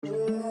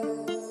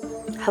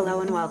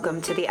Hello and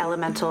welcome to the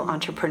Elemental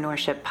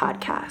Entrepreneurship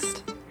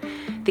Podcast.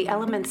 The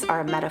elements are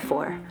a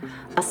metaphor,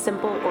 a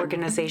simple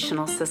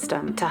organizational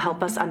system to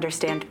help us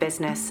understand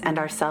business and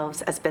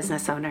ourselves as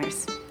business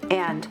owners.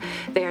 And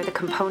they are the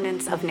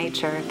components of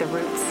nature, the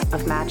roots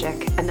of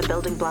magic, and the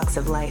building blocks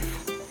of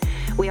life.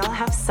 We all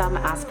have some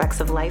aspects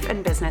of life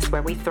and business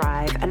where we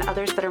thrive and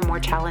others that are more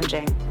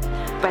challenging.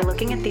 By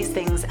looking at these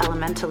things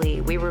elementally,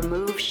 we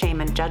remove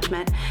shame and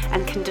judgment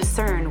and can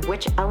discern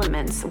which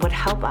elements would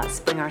help us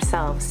bring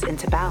ourselves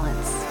into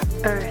balance.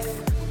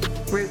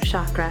 Earth, root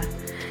chakra,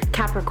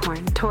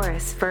 Capricorn,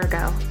 Taurus,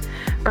 Virgo.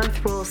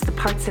 Earth rules the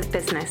parts of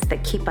business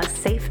that keep us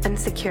safe and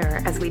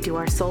secure as we do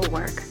our soul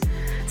work.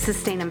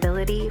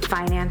 Sustainability,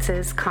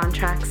 finances,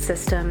 contracts,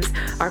 systems,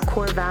 our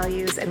core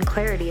values, and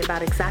clarity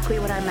about exactly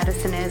what our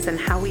medicine is and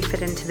how we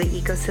fit into the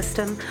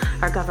ecosystem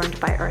are governed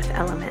by Earth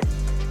element.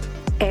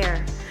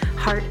 Air,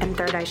 heart and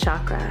third eye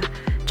chakra,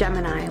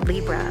 Gemini,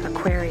 Libra,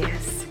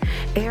 Aquarius.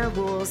 Air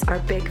rules our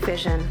big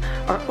vision,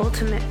 our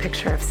ultimate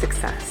picture of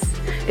success.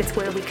 It's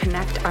where we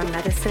connect our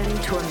medicine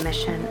to a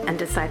mission and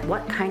decide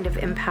what kind of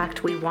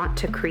impact we want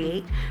to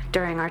create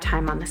during our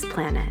time on this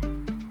planet.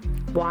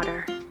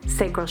 Water,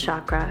 sacral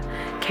chakra,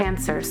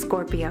 Cancer,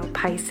 Scorpio,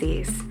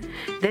 Pisces.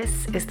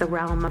 This is the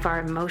realm of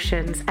our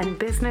emotions, and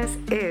business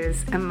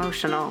is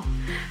emotional.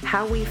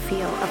 How we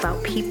feel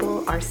about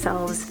people,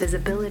 ourselves,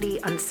 visibility,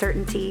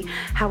 uncertainty,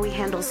 how we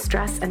handle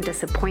stress and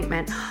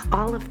disappointment,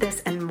 all of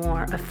this and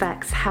more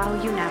affects how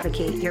you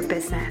navigate your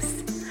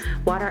business.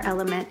 Water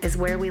element is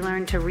where we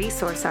learn to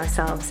resource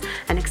ourselves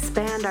and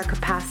expand our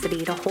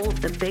capacity to hold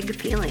the big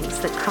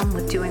feelings that come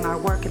with doing our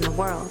work in the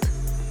world.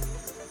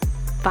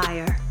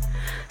 Fire,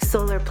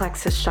 solar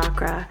plexus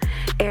chakra,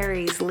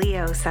 Aries,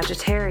 Leo,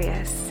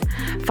 Sagittarius.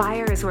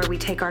 Fire is where we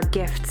take our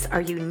gifts, our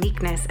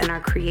uniqueness, and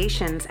our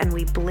creations, and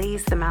we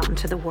blaze them out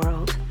into the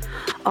world.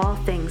 All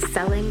things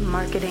selling,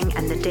 marketing,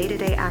 and the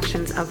day-to-day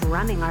actions of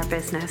running our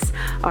business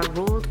are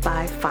ruled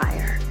by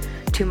fire.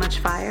 Too much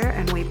fire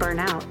and we burn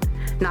out.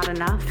 Not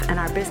enough and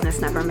our business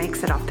never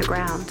makes it off the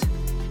ground.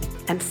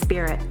 And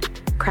spirit,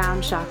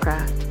 crown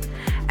chakra.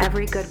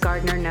 Every good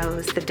gardener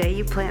knows the day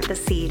you plant the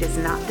seed is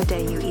not the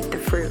day you eat the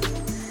fruit.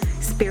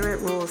 Spirit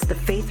rules the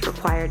faith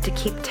required to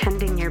keep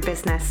tending your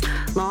business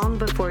long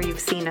before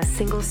you've seen a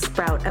single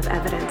sprout of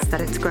evidence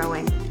that it's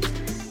growing.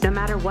 No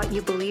matter what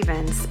you believe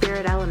in,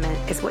 spirit element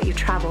is what you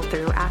travel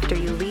through after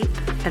you leap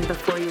and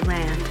before you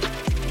land.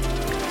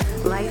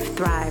 Life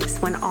thrives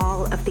when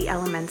all of the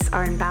elements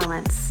are in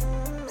balance.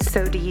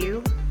 So do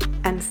you,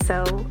 and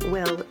so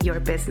will your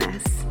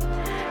business.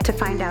 To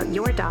find out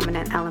your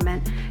dominant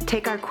element,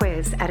 take our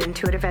quiz at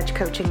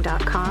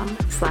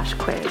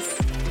intuitiveedgecoaching.com/quiz.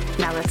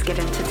 Now let's get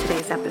into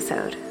today's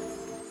episode.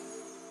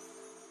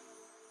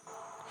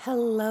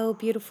 Hello,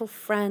 beautiful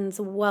friends.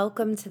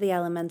 Welcome to the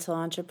Elemental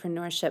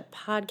Entrepreneurship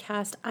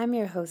Podcast. I'm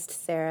your host,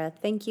 Sarah.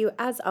 Thank you,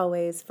 as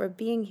always, for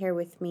being here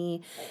with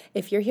me.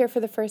 If you're here for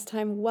the first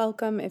time,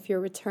 welcome. If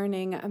you're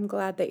returning, I'm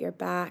glad that you're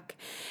back.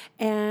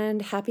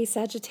 And happy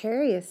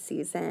Sagittarius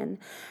season.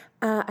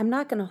 I'm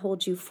not going to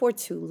hold you for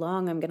too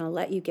long. I'm going to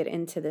let you get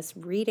into this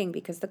reading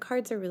because the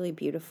cards are really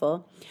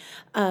beautiful.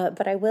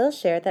 But I will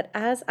share that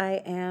as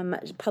I am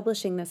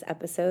publishing this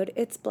episode,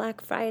 it's Black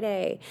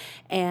Friday.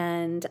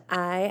 And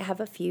I have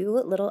a few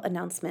little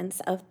announcements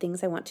of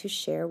things I want to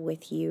share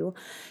with you.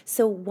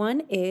 So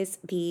one is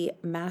the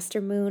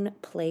Master Moon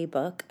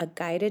Playbook, a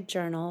guided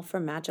journal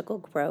for magical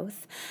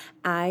growth.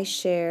 I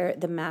share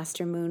the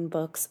Master Moon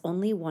books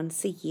only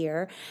once a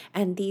year,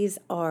 and these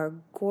are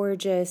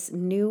gorgeous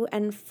new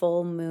and full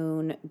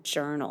moon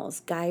journals,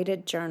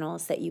 guided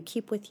journals that you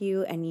keep with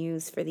you and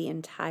use for the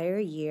entire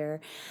year.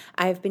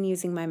 I've been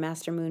using my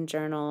Master Moon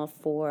journal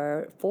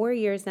for 4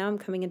 years now. I'm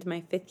coming into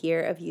my 5th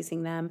year of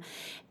using them,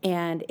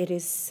 and it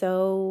is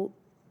so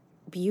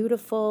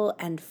beautiful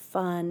and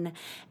fun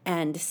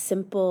and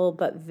simple,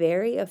 but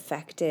very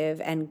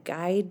effective, and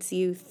guides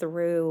you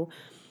through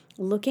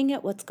looking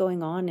at what's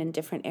going on in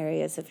different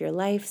areas of your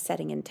life,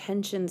 setting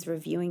intentions,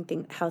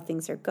 reviewing how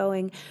things are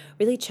going,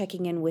 really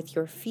checking in with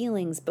your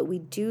feelings. But we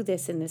do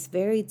this in this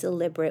very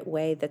deliberate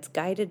way that's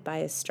guided by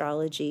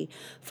astrology,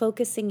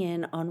 focusing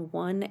in on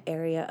one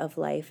area of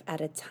life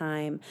at a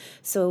time.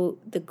 So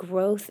the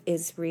growth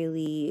is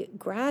really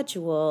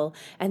gradual,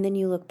 and then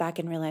you look back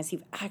and realize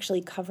you've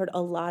actually covered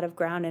a lot of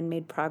ground and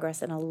made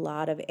progress in a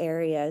lot of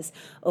areas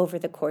over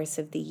the course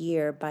of the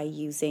year by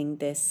using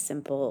this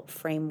simple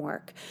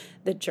framework.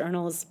 The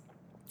journals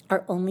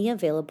are only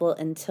available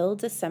until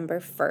December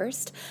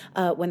 1st.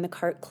 When the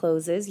cart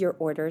closes, your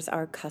orders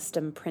are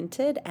custom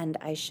printed, and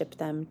I ship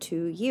them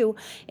to you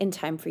in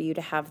time for you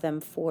to have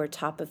them for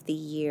top of the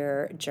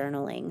year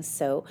journaling.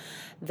 So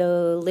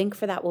the link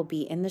for that will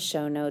be in the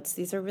show notes.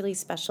 These are really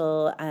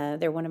special.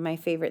 They're one of my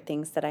favorite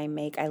things that I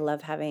make. I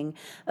love having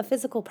a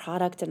physical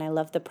product, and I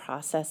love the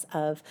process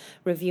of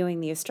reviewing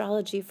the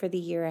astrology for the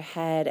year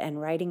ahead and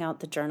writing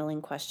out the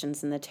journaling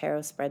questions and the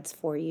tarot spreads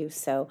for you.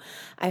 So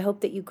I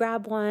hope that you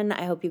grab one.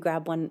 I hope you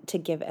grab one to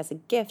give as a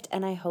gift,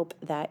 and I hope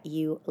that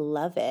you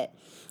love it.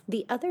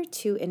 The other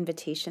two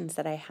invitations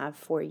that I have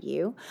for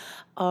you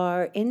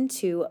are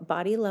into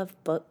Body Love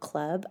Book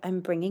Club. I'm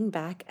bringing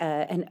back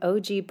an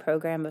OG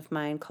program of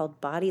mine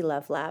called Body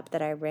Love Lab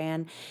that I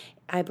ran,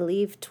 I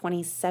believe,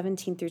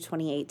 2017 through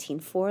 2018,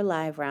 4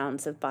 live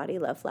rounds of Body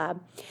Love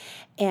Lab.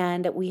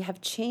 And we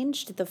have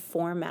changed the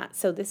format.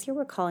 So this year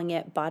we're calling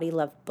it Body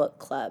Love Book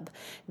Club.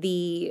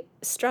 The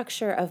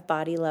structure of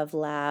Body Love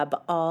Lab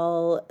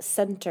all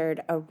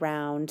centered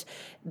around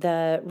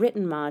the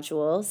written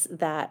modules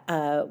that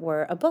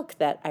were a book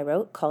that I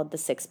wrote called The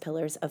 6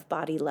 Pillars of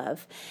Body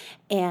Love.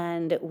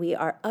 And we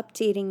are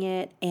updating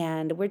it,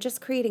 and we're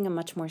just creating a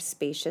much more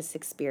spacious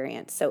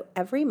experience. So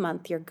every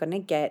month you're going to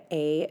get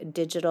a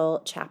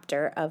digital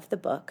chapter of the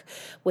book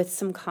with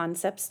some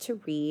concepts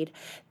to read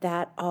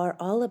that are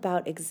all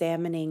about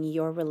examining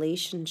your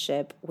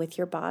relationship with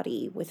your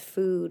body, with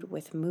food,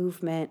 with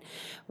movement,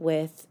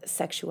 with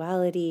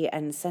sexuality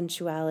and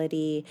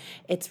sensuality.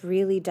 It's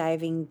really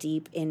diving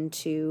deep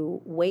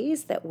into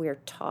ways that we're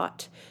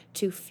taught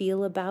to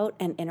feel about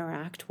and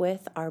interact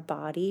with our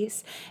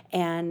bodies,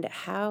 and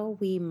how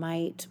we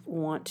might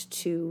want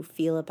to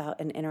feel about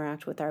and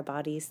interact with our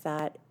bodies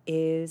that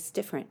is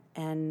different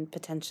and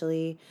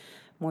potentially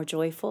more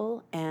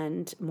joyful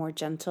and more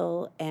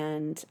gentle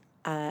and,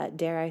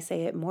 dare I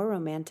say it, more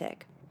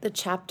romantic. The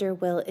chapter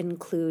will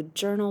include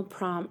journal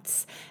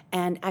prompts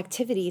and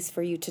activities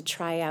for you to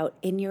try out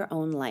in your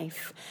own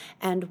life.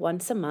 And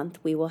once a month,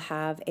 we will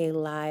have a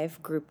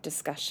live group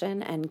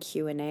discussion and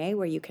Q&A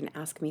where you can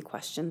ask me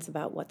questions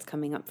about what's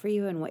coming up for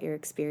you and what you're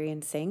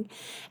experiencing.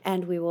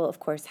 And we will, of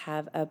course,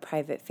 have a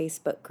private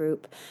Facebook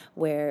group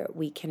where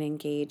we can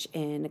engage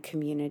in a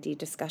community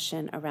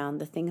discussion around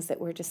the things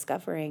that we're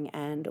discovering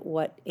and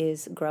what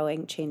is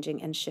growing,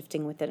 changing, and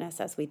shifting within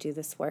us as we do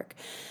this work.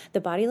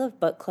 The Body Love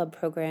Book Club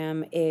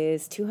program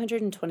is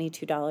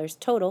 $222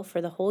 total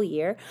for the whole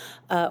year,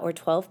 or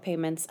 12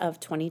 payments of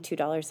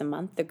 $22 a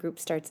month. The group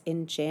starts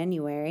in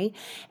January,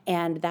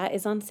 and that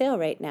is on sale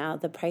right now.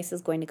 The price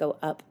is going to go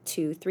up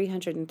to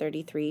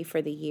 $333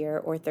 for the year,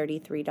 or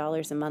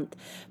 $33 a month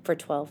for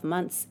 12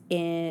 months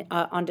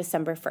on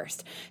December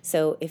 1st.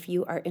 So if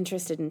you are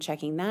interested in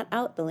checking that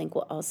out, the link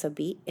will also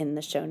be in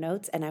the show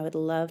notes, and I would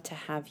love to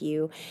have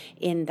you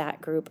in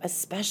that group,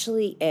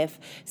 especially if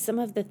some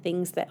of the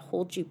things that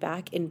hold you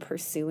back in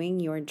pursuing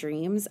your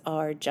dreams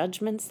are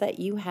judgments that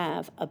you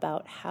have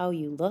about how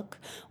you look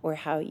or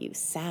how you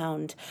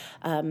sound.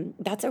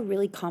 That's a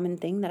really common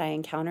thing that I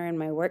encounter in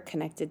my work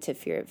connected to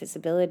fear of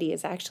visibility,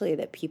 is actually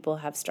that people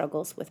have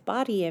struggles with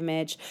body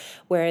image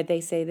where they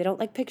say they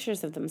don't like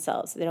pictures of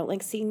themselves. They don't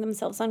like seeing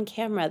themselves on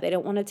camera. They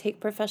don't want to take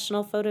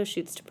professional photo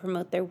shoots to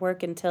promote their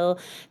work until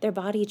their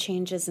body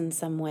changes in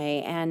some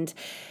way. And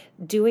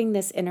doing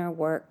this inner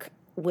work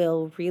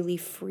will really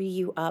free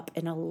you up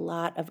in a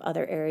lot of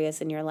other areas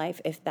in your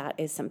life if that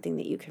is something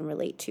that you can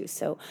relate to.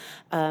 So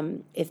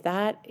if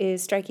that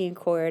is striking a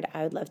chord,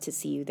 I would love to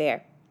see you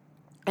there.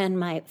 And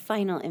my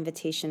final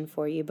invitation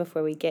for you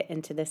before we get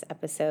into this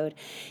episode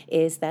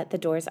is that the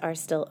doors are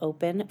still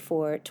open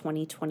for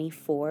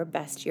 2024,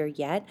 Best Year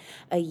Yet,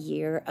 a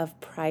year of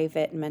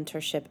private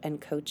mentorship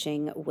and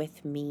coaching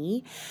with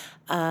me.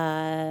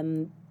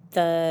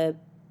 The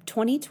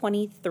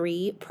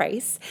 2023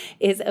 price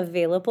is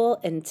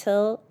available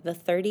until the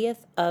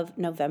 30th of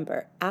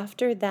November.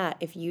 After that,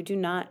 if you do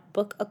not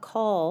book a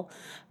call,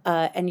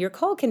 and your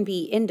call can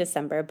be in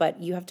December,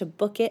 but you have to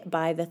book it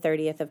by the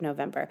 30th of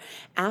November.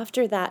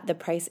 After that, the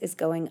price is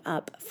going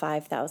up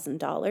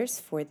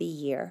 $5,000 for the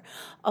year.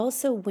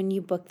 Also, when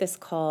you book this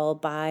call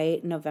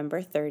by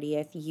November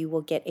 30th, you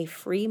will get a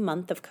free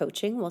month of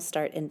coaching. We'll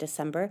start in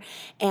December,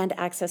 and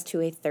access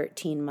to a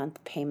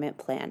 13-month payment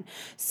plan.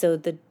 So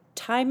the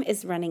time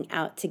is running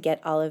out to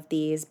get all of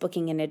these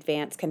booking in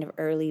advance kind of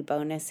early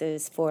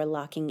bonuses for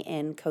locking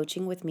in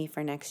coaching with me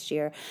for next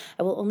year.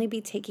 I will only be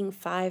taking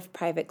 5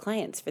 private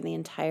clients for the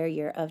entire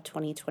year of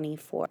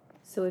 2024.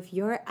 So if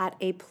you're at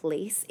a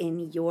place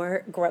in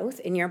your growth,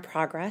 in your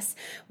progress,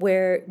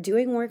 where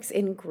doing works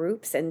in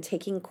groups and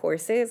taking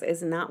courses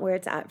is not where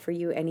it's at for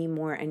you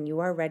anymore, and you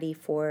are ready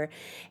for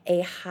a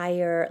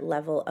higher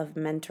level of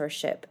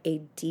mentorship,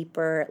 a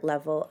deeper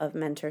level of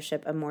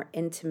mentorship, a more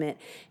intimate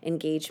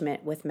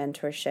engagement with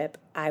mentorship,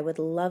 I would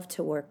love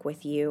to work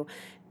with you.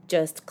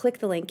 Just click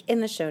the link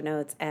in the show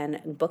notes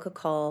and book a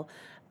call.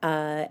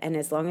 And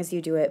as long as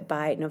you do it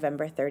by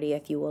November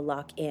 30th, you will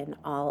lock in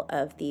all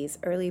of these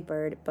early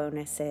bird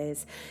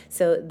bonuses.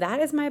 So that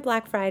is my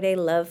Black Friday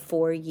love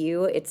for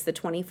you. It's the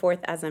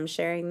 24th as I'm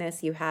sharing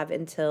this. You have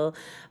until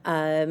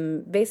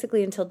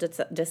basically until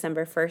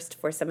December 1st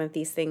for some of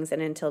these things, and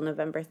until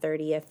November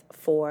 30th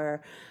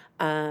for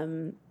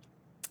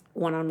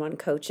one-on-one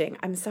coaching.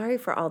 I'm sorry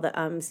for all the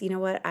ums. You know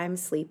what? I'm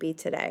sleepy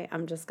today.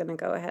 I'm just going to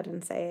go ahead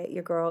and say it.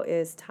 Your girl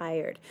is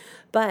tired.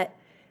 But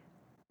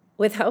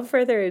without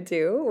further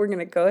ado, we're going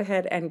to go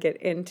ahead and get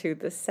into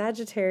the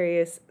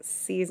Sagittarius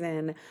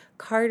season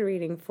card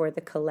reading for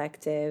the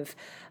collective.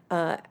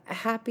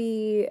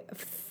 Happy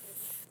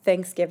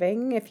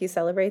Thanksgiving if you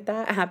celebrate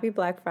that. Happy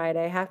Black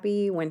Friday.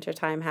 Happy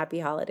wintertime. Happy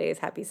holidays.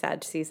 Happy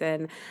Sag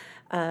season.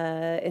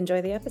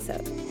 Enjoy the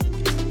episode.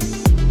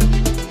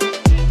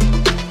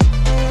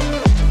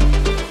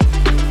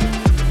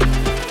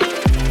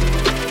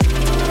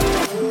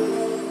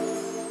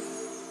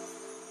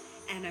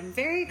 I'm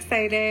very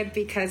excited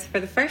because for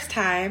the first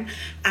time,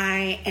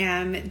 I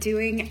am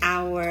doing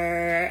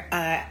our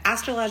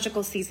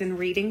astrological season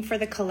reading for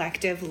the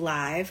collective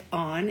live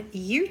on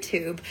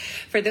YouTube.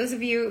 For those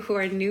of you who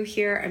are new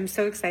here, I'm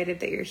so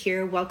excited that you're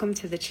here. Welcome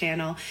to the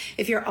channel.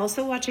 If you're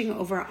also watching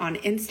over on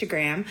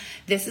Instagram,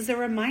 this is a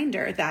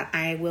reminder that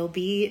I will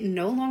be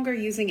no longer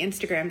using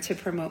Instagram to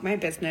promote my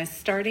business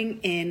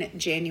starting in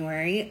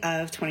January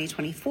of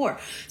 2024.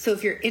 So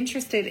if you're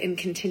interested in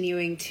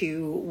continuing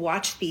to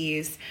watch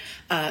these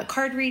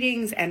card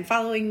readings and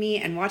following me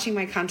and watching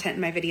my content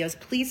and my videos,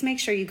 please make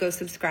sure you go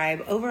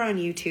subscribe over on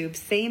YouTube.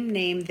 Same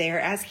name there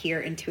as here,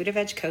 Intuitive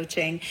Edge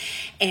Coaching.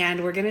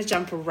 And we're going to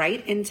jump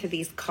right into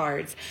these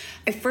cards.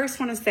 I first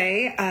want to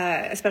say,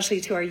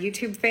 especially to our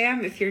YouTube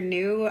fam, if you're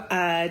new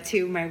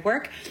to my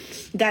work,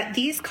 that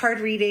these card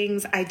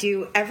readings I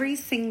do every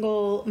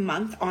single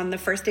month on the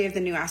first day of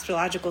the new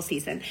astrological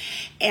season.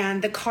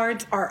 And the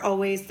cards are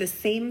always the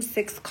same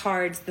 6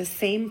 cards, the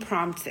same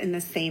prompts in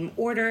the same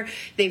order.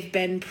 They've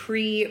been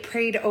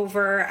prayed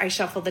over. I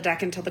shuffle the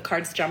deck until the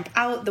cards jump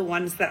out. The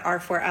ones that are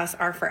for us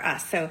are for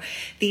us. So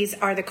these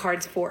are the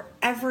cards for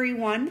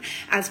everyone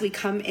as we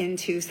come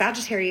into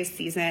Sagittarius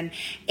season.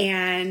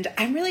 And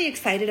I'm really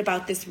excited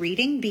about this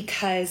reading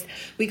because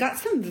we got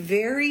some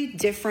very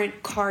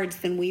different cards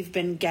than we've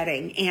been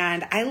getting.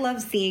 And I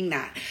love seeing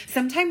that.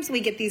 Sometimes we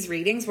get these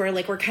readings where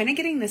we're kind of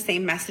getting the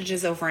same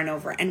messages over and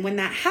over. And when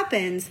that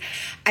happens,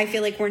 I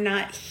feel like we're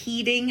not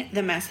heeding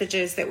the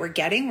messages that we're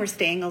getting. We're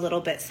staying a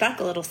little bit stuck,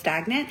 a little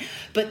stagnant.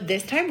 But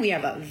this time we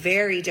have a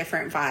very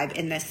different vibe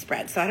in this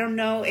spread. So I don't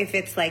know if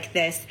it's like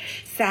this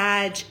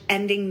Sag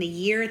ending the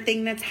year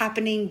thing that's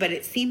happening, but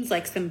it seems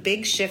like some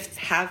big shifts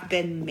have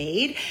been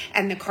made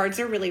and the cards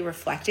are really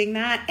reflecting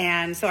that.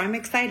 And so I'm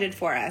excited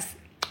for us.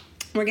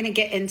 We're going to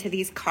get into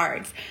these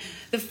cards.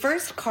 The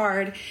first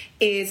card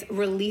is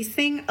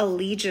Releasing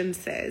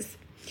Allegiances.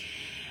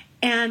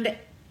 And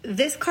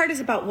this card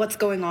is about what's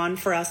going on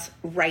for us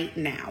right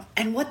now.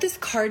 And what this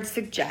card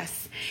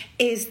suggests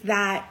is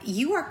that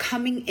you are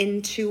coming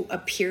into a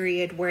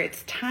period where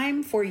it's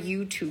time for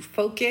you to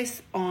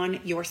focus on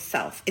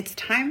yourself. It's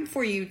time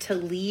for you to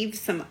leave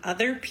some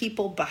other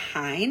people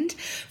behind,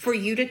 for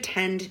you to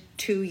tend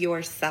to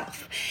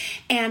yourself.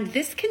 And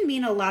this can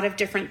mean a lot of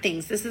different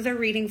things. This is a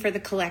reading for the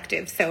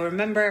collective. So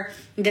remember,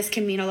 this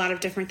can mean a lot of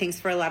different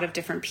things for a lot of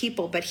different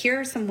people. But here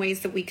are some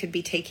ways that we could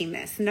be taking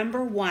this.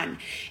 Number one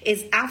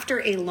is after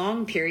a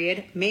long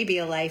period, maybe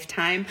a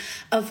lifetime,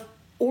 of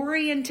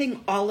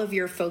orienting all of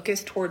your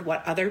focus toward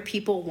what other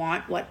people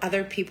want, what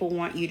other people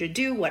want you to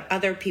do, what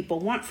other people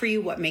want for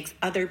you, what makes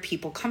other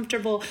people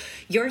comfortable.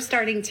 You're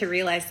starting to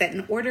realize that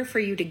in order for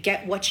you to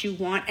get what you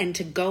want and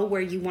to go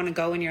where you want to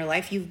go in your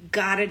life, you've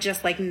got to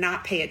just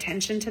not pay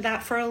attention to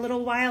that for a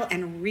little while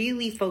and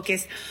really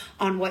focus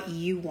on what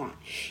you want.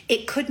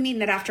 It could mean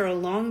that after a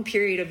long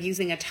period of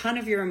using a ton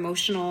of your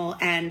emotional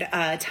and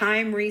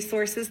time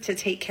resources to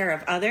take care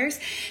of others,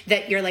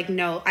 that you're like,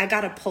 no, I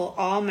got to pull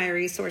all my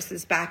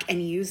resources back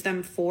and use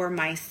them for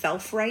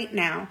myself right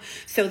now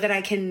so that I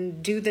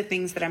can do the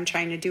things that I'm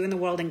trying to do in the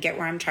world and get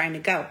where I'm trying to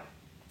go.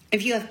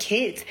 If you have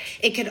kids,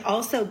 it could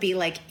also be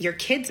like your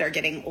kids are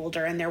getting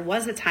older and there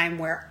was a time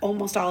where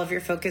almost all of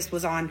your focus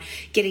was on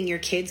getting your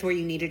kids where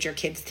you needed your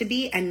kids to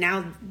be. And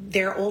now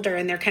they're older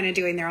and they're kind of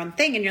doing their own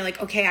thing. And you're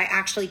like, okay, I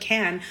actually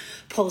can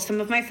pull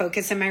some of my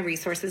focus and my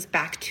resources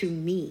back to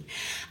me.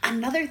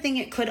 Another thing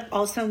it could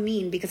also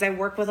mean, because I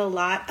work with a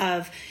lot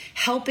of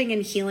helping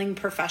and healing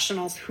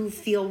professionals who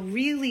feel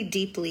really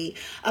deeply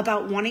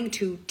about wanting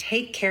to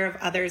take care of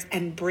others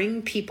and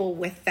bring people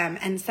with them.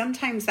 And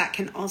sometimes that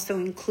can also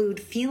include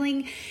feeling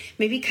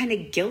maybe kind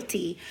of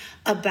guilty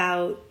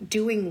about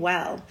doing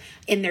well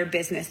in their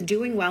business,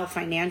 doing well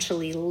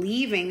financially,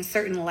 leaving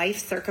certain life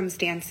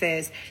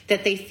circumstances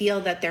that they feel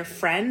that their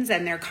friends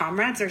and their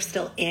comrades are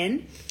still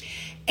in.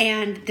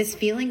 And this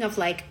feeling of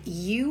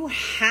you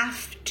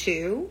have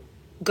to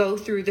go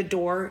through the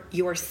door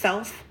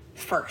yourself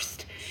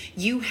first.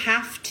 You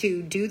have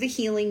to do the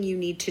healing you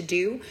need to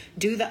do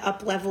the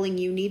up-leveling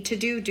you need to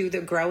do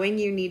the growing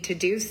you need to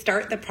do,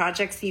 start the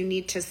projects you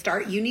need to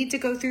start. You need to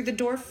go through the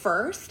door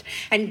first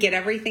and get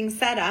everything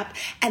set up,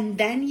 and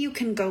then you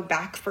can go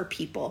back for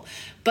people.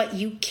 But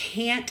you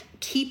can't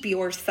keep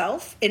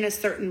yourself in a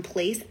certain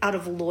place out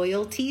of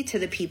loyalty to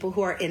the people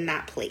who are in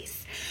that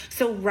place.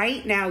 So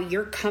right now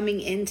you're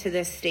coming into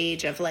this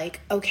stage of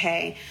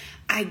okay,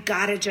 I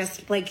gotta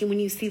just, when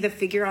you see the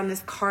figure on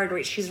this card,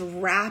 right, she's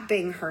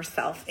wrapping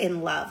herself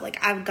in love.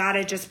 I've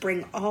gotta just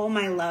bring all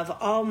my love,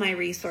 all my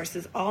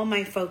resources, all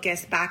my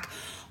focus back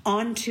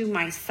onto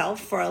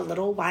myself for a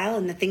little while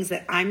and the things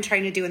that I'm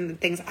trying to do and the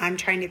things I'm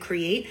trying to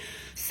create,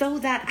 so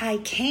that I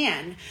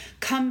can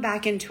come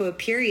back into a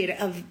period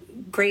of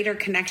greater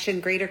connection,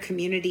 greater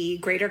community,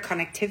 greater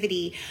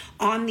connectivity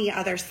on the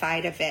other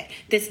side of it.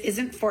 This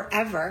isn't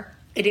forever.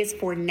 It is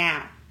for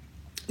now.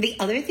 The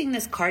other thing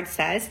this card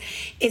says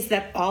is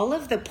that all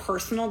of the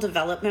personal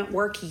development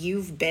work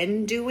you've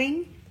been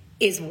doing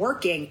is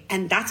working,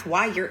 and that's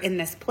why you're in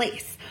this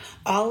place.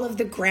 All of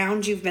the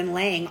ground you've been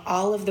laying,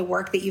 all of the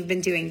work that you've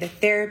been doing, the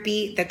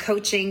therapy, the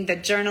coaching, the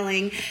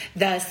journaling,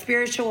 the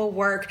spiritual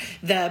work,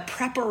 the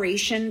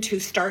preparation to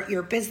start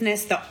your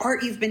business, the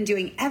art you've been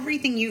doing,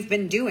 everything you've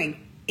been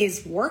doing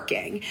is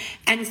working.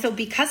 And so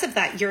because of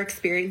that, you're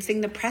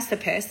experiencing the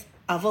precipice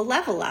of a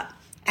level up.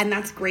 And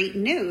that's great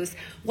news.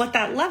 What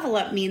that level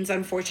up means,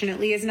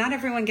 unfortunately, is not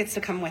everyone gets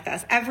to come with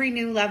us. Every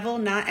new level,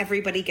 not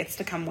everybody gets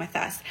to come with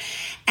us.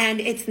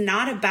 And it's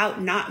not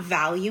about not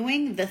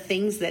valuing the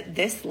things that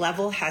this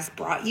level has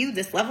brought you.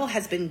 This level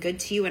has been good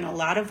to you in a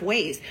lot of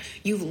ways.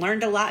 You've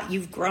learned a lot.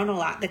 You've grown a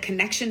lot. The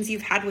connections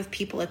you've had with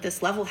people at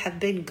this level have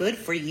been good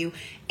for you.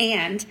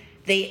 And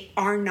they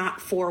are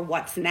not for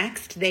what's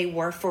next. They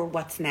were for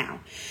what's now.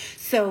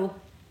 So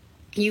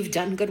you've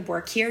done good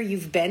work here.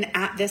 You've been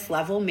at this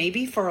level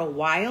maybe for a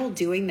while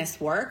doing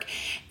this work,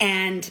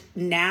 and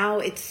now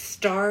it's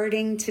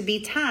starting to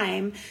be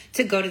time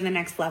to go to the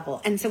next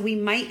level. And so we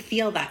might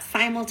feel that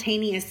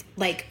simultaneous,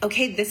 like,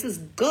 okay, this is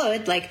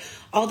good. Like,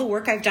 all the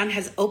work I've done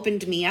has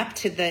opened me up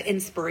to the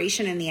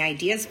inspiration and the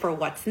ideas for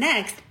what's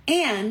next.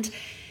 And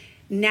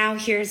now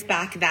here's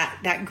back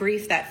that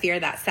grief, that fear,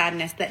 that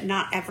sadness that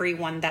not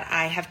everyone that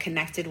I have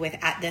connected with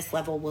at this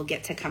level will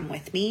get to come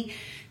with me.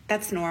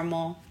 That's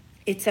normal.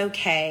 It's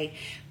okay.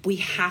 We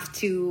have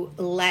to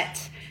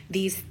let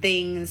these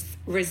things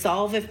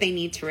resolve if they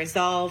need to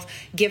resolve,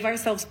 give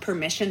ourselves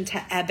permission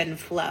to ebb and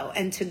flow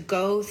and to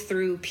go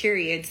through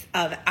periods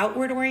of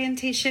outward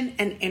orientation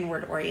and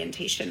inward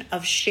orientation,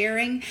 of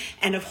sharing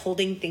and of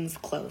holding things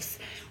close.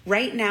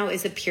 Right now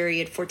is a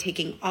period for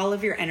taking all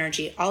of your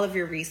energy, all of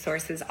your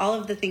resources, all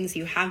of the things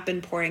you have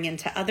been pouring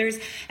into others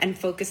and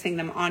focusing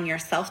them on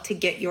yourself to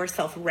get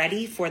yourself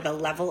ready for the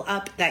level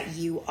up that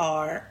you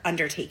are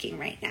undertaking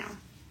right now.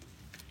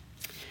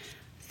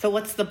 So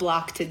what's the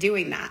block to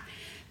doing that?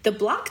 The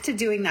block to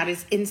doing that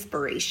is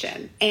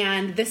inspiration.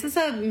 And this is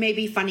a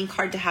maybe funny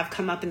card to have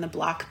come up in the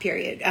block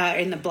period,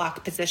 in the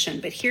block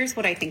position. But here's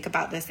what I think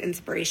about this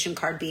inspiration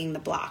card being the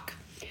block.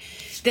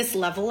 This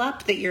level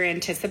up that you're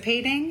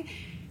anticipating,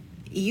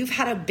 you've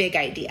had a big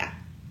idea.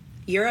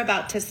 You're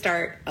about to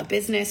start a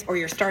business, or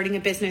you're starting a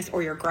business,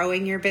 or you're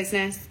growing your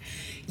business.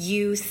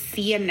 You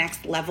see a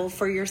next level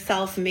for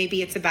yourself.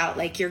 Maybe it's about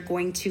like you're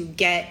going to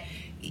get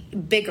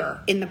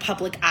bigger in the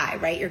public eye,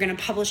 right? You're going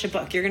to publish a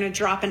book. You're going to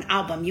drop an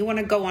album. You want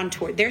to go on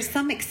tour. There's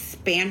some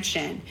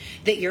expansion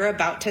that you're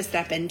about to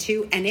step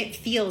into, and it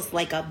feels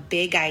like a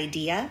big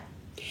idea,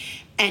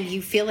 and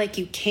you feel like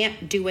you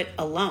can't do it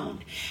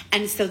alone.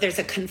 And so there's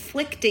a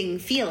conflicting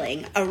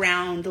feeling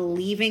around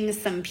leaving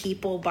some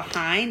people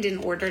behind in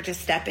order to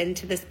step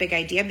into this big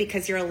idea,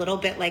 because you're a little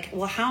bit like,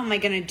 well, how am I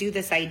going to do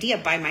this idea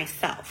by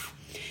myself?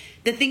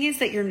 The thing is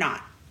that you're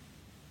not.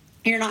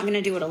 You're not going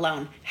to do it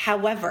alone.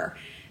 However,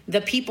 the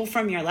people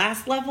from your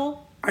last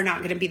level are not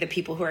going to be the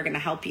people who are going to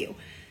help you.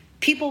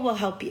 People will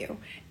help you.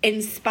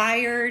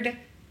 Inspired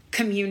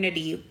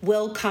community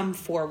will come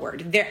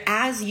forward. There,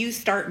 as you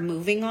start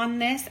moving on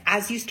this,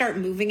 as you start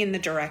moving in the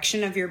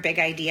direction of your big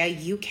idea,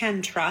 you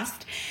can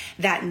trust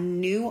that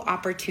new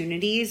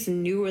opportunities,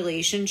 new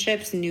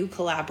relationships, new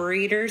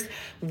collaborators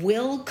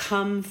will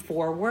come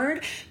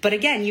forward. But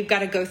again, you've got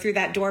to go through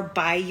that door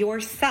by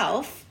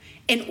yourself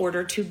in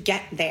order to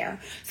get there.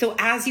 So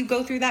as you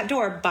go through that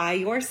door by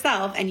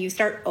yourself and you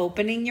start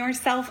opening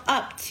yourself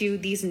up to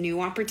these new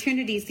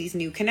opportunities, these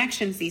new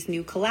connections, these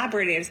new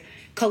collaborators,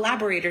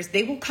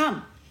 they will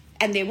come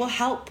and they will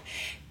help.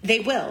 They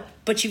will,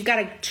 but you've got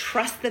to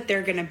trust that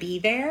they're going to be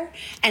there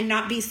and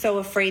not be so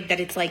afraid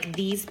that it's like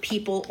these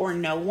people or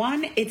no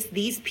one. It's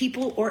these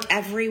people or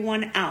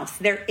everyone else.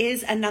 There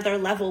is another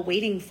level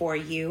waiting for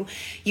you.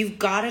 You've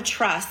got to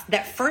trust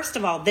that, first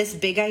of all, this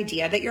big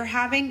idea that you're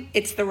having,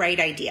 it's the right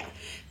idea.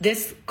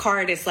 This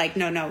card is like,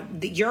 no,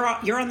 you're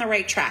on the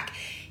right track.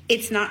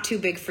 It's not too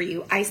big for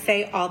you. I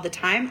say all the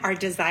time, our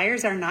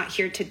desires are not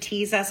here to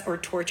tease us or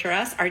torture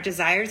us. Our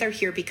desires are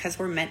here because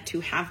we're meant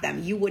to have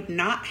them. You would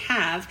not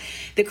have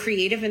the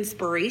creative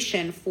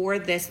inspiration for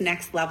this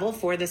next level,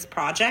 for this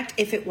project,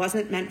 if it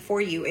wasn't meant for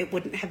you. It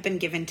wouldn't have been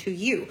given to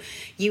you.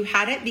 You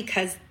had it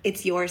because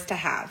it's yours to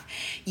have.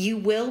 You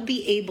will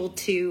be able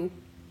to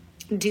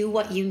do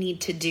what you need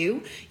to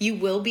do. You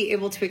will be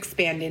able to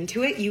expand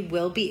into it. You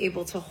will be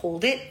able to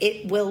hold it.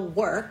 It will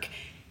work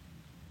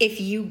if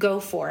you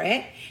go for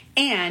it,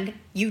 and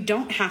you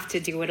don't have to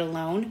do it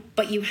alone,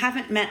 but you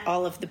haven't met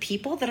all of the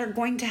people that are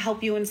going to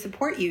help you and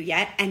support you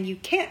yet, and you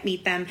can't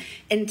meet them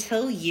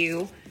until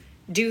you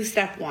do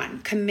step one,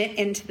 commit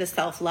into the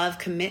self-love,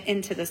 commit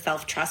into the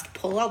self-trust,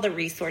 pull all the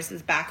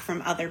resources back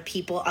from other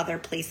people, other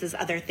places,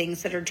 other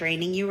things that are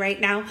draining you right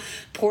now,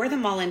 pour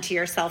them all into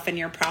yourself and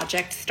your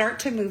project, start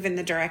to move in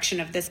the direction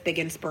of this big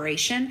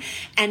inspiration,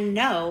 and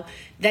know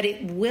that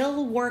it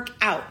will work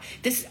out.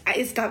 This,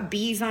 it's got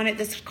bees on it.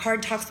 This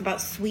card talks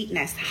about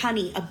sweetness,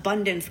 honey,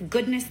 abundance,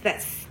 goodness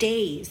that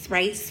stays,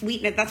 right?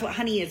 Sweetness, that's what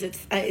honey is.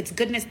 It's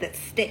goodness that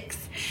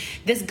sticks.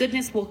 This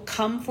goodness will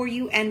come for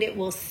you and it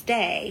will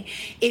stay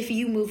if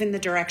you move in the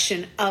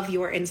direction of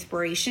your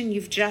inspiration.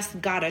 You've just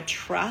got to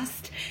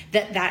trust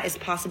that that is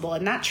possible.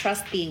 And that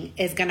trust being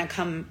is going to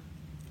come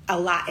a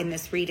lot in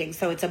this reading.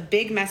 So it's a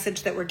big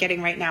message that we're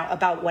getting right now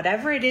about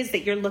whatever it is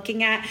that you're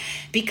looking at,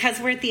 because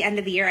we're at the end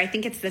of the year. I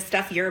think it's the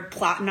stuff you're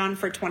plotting on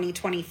for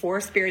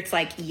 2024. Spirit's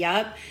like,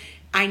 yup,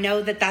 I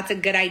know that that's a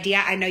good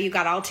idea. I know you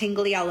got all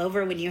tingly all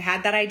over when you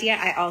had that idea.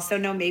 I also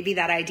know maybe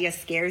that idea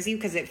scares you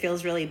because it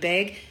feels really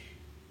big.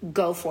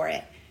 Go for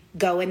it.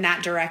 Go in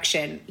that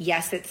direction.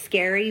 Yes, it's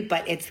scary,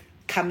 but it's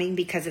coming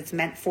because it's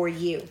meant for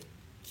you.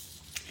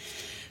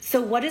 So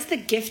what is the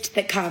gift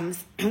that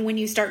comes when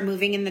you start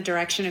moving in the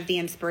direction of the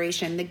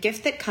inspiration? The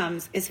gift that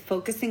comes is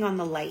focusing on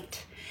the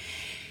light.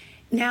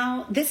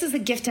 Now, this is a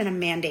gift and a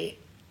mandate.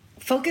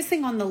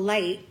 Focusing on the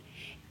light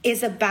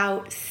is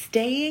about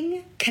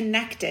staying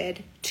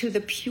connected to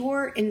the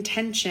pure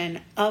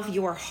intention of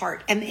your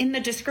heart. And in the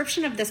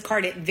description of this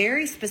card, it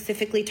very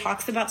specifically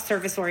talks about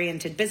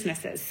service-oriented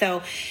businesses.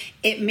 So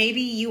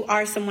maybe you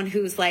are someone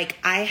who's like,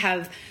 I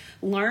have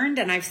learned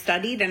and I've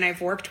studied and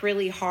I've worked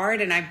really hard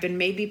and I've been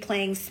maybe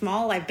playing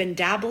small, I've been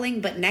dabbling,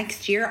 but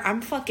next year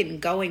I'm fucking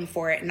going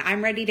for it and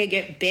I'm ready to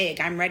get big.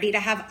 I'm ready to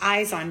have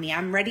eyes on me.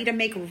 I'm ready to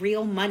make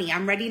real money.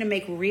 I'm ready to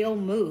make real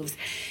moves.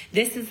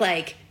 This is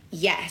like,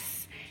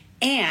 yes.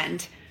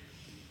 And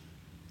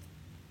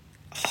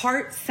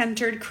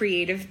heart-centered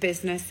creative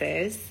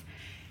businesses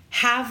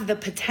have the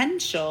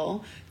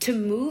potential to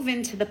move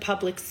into the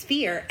public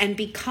sphere and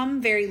become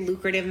very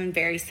lucrative and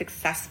very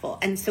successful.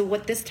 And so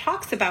what this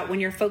talks about when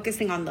you're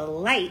focusing on the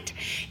light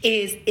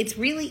is it's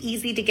really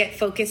easy to get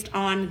focused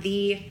on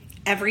the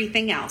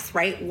everything else,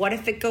 right? What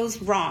if it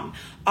goes wrong?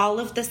 All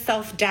of the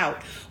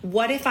self-doubt.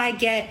 What if I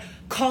get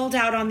called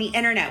out on the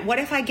internet? What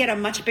if I get a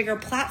much bigger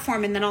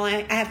platform and then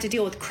I have to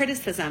deal with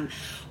criticism?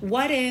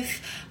 What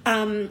if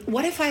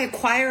I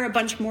acquire a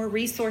bunch more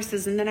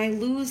resources and then I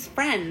lose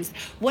friends?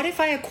 What if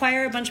I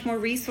acquire a bunch more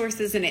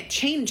resources and it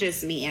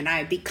changes me and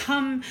I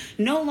become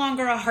no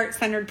longer a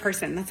heart-centered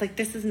person? That's like,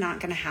 this is not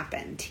going to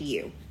happen to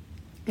you.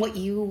 What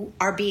you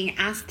are being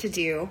asked to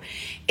do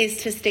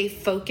is to stay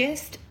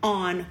focused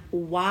on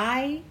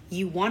why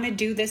you want to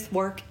do this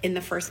work in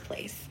the first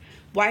place.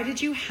 Why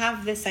did you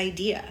have this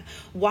idea?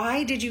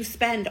 Why did you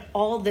spend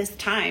all this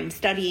time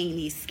studying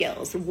these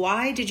skills?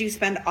 Why did you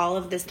spend all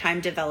of this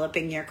time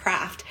developing your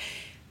craft?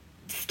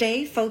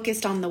 Stay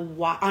focused on the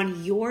why,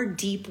 on your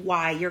deep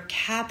why, your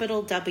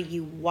capital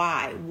W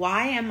why.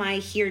 Why am I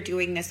here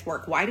doing this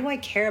work? Why do I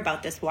care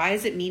about this? Why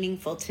is it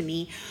meaningful to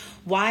me?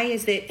 Why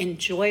is it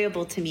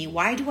enjoyable to me?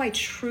 Why do I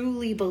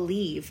truly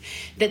believe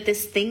that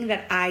this thing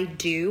that I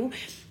do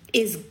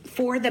is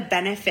for the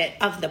benefit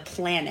of the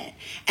planet?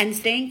 And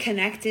staying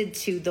connected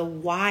to the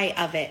why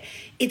of it.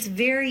 It's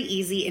very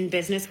easy in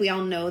business, we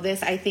all know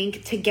this, I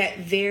think, to get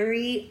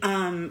very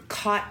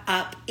caught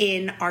up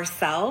in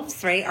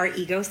ourselves, right? Our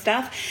ego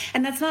stuff.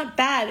 And that's not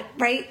bad,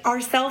 right?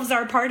 Ourselves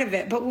are part of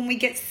it. But when we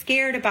get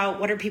scared about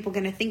what are people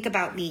going to think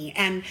about me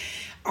and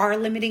our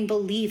limiting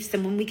beliefs,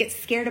 and when we get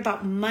scared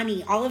about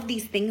money, all of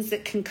these things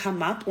that can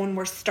come up when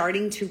we're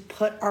starting to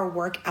put our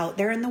work out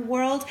there in the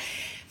world,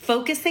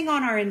 focusing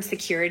on our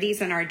insecurities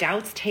and our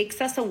doubts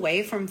takes us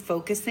away from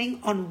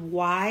focusing on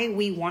why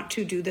we want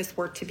to do this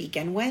work to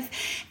begin with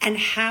and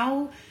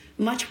how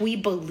much we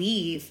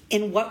believe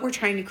in what we're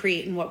trying to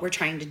create and what we're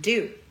trying to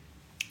do.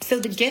 So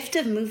the gift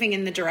of moving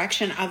in the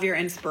direction of your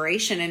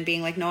inspiration and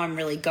being like, no, I'm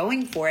really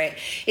going for it,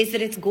 is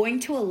that it's going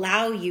to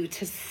allow you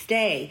to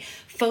stay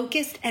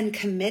focused and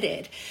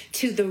committed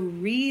to the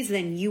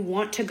reason you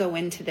want to go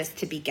into this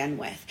to begin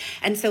with.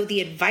 And so the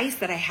advice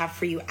that I have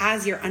for you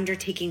as you're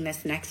undertaking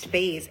this next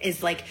phase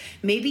is like,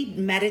 maybe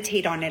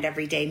meditate on it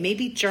every day,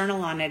 maybe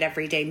journal on it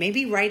every day,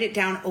 maybe write it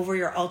down over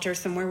your altar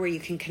somewhere where you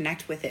can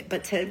connect with it,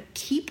 but to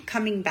keep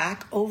coming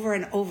back over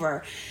and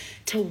over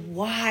to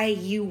why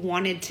you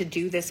wanted to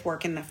do this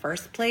work in the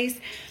first place.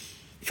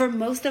 For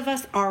most of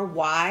us, our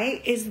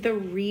why is the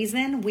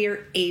reason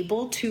we're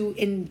able to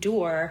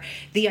endure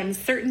the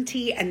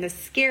uncertainty and the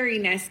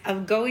scariness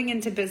of going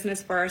into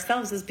business for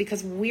ourselves, is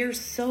because we're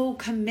so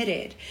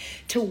committed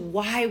to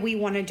why we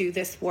want to do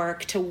this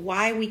work, to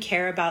why we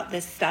care about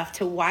this stuff,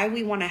 to why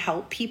we want to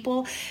help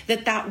people,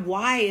 that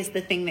why is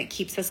the thing that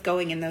keeps us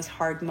going in those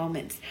hard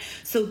moments.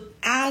 So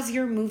as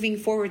you're moving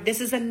forward, this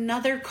is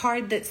another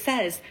card that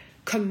says,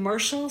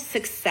 commercial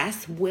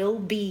success will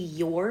be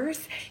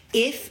yours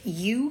if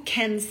you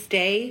can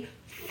stay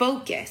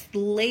focused,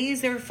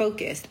 laser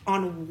focused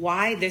on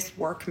why this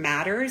work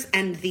matters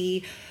and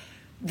the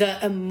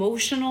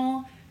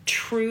emotional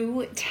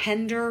true,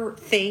 tender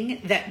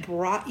thing that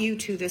brought you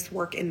to this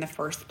work in the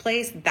first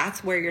place,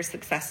 that's where your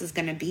success is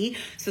going to be.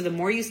 So the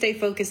more you stay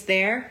focused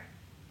there,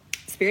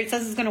 Spirit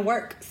says it's going to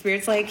work.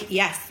 Spirit's like,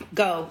 yes,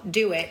 go,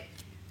 do it.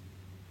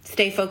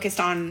 Stay focused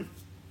on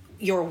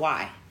your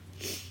why.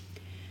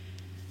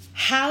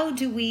 How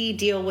do we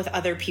deal with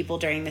other people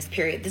during this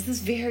period? This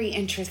is very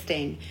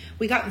interesting.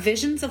 We got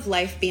visions of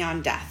life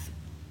beyond death.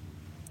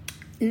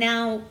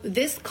 Now,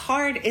 this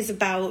card is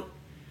about,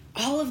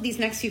 all of these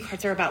next few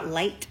cards are about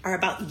light, are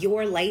about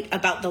your light,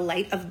 about the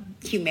light of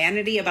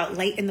humanity, about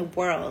light in the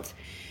world.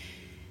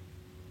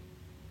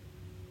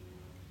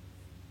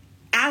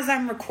 As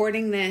I'm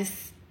recording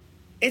this,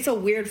 it's a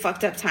weird,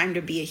 fucked up time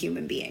to be a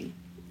human being.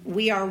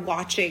 We are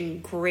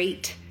watching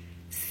great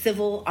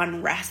civil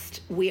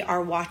unrest. We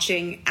are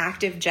watching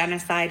active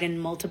genocide in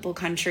multiple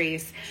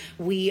countries.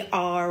 We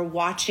are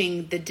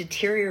watching the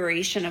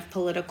deterioration of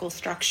political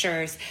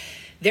structures.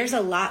 There's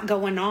a lot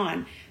going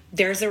on.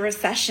 There's a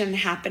recession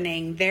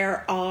happening.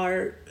 There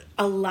are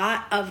a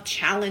lot of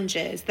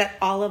challenges that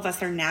all of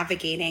us are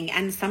navigating.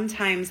 And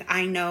sometimes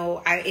I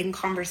know in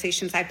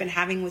conversations I've been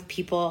having with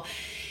people,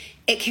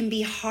 it can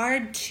be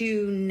hard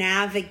to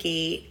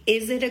navigate.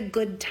 Is it a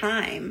good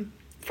time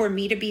for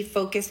me to be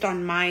focused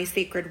on my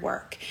sacred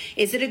work?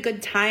 Is it a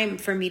good time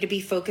for me to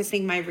be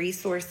focusing my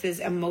resources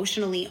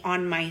emotionally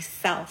on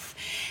myself?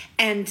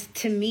 And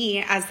to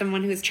me, as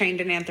someone who's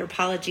trained in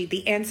anthropology,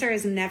 the answer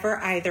is never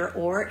either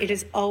or. It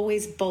is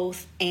always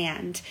both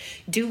and.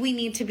 Do we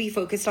need to be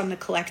focused on the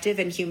collective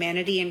and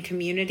humanity and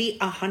community?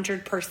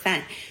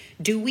 100%.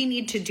 Do we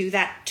need to do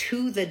that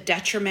to the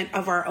detriment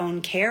of our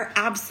own care?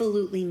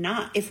 Absolutely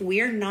not. If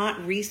we're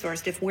not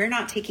resourced, if we're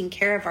not taking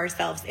care of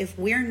ourselves, if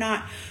we're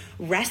not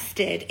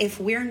rested, if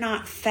we're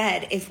not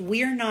fed, if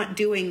we're not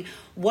doing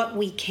what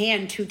we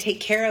can to take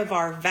care of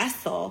our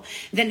vessel,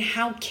 then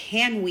how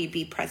can we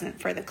be present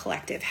for the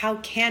collective? How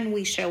can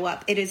we show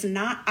up? It is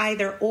not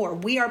either or.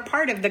 We are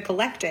part of the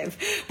collective.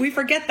 We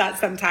forget that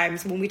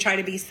sometimes when we try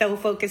to be so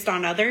focused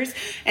on others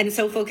and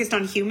so focused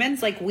on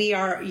humans. Like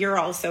you're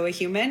also a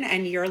human,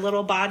 and your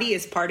little body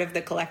is part of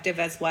the collective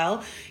as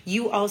well.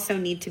 You also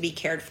need to be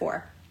cared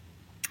for.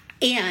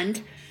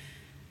 And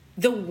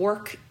the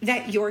work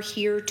that you're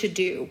here to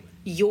do,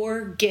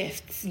 your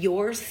gifts,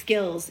 your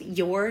skills,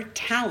 your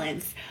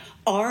talents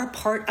are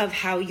part of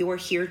how you're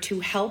here to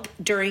help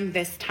during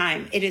this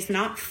time. It is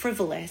not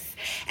frivolous.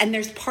 And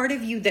there's part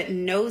of you that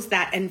knows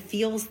that and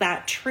feels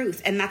that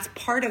truth. And that's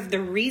part of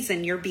the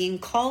reason you're being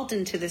called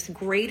into this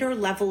greater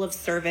level of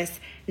service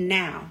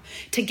now,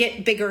 to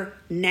get bigger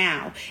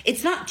now.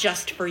 It's not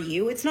just for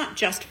you. It's not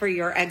just for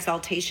your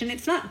exaltation.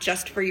 It's not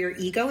just for your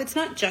ego. It's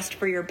not just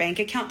for your bank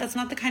account. That's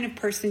not the kind of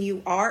person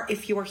you are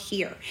if you're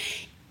here.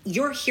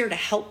 You're here to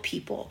help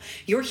people.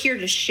 You're here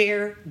to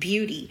share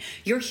beauty.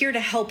 You're here to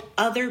help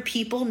other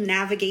people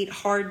navigate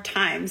hard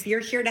times. You're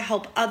here to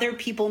help other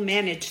people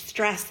manage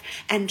stress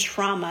and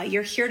trauma.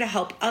 You're here to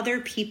help other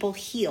people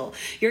heal.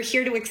 You're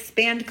here to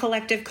expand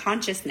collective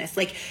consciousness.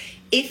 Like,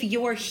 if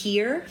you're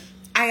here,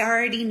 I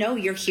already know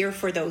you're here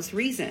for those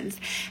reasons.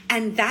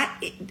 And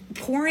that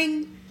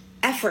pouring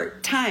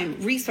effort,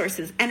 time,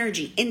 resources,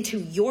 energy into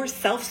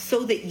yourself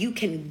so that you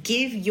can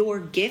give your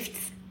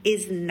gifts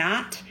is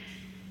not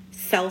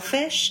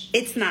selfish.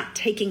 It's not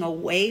taking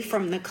away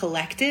from the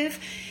collective.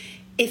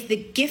 If the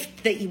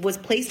gift that was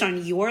placed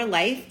on your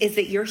life is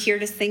that you're here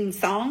to sing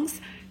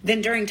songs, then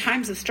during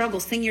times of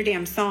struggle, sing your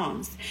damn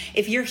songs.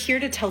 If you're here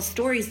to tell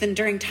stories, then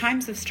during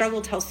times of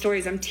struggle, tell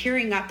stories. I'm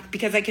tearing up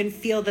because I can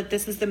feel that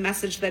this is the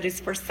message that is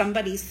for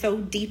somebody so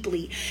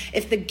deeply.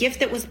 If the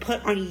gift that was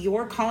put on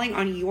your calling,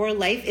 on your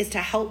life, is to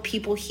help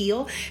people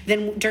heal,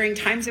 then during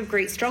times of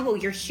great struggle,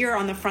 you're here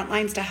on the front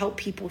lines to help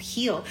people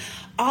heal.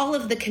 All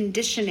of the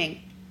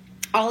conditioning,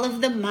 all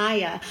of the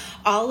Maya,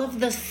 all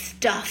of the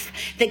stuff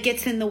that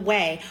gets in the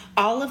way,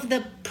 all of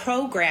the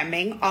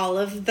programming, all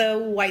of the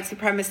white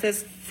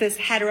supremacist, cis,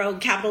 hetero,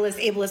 capitalist,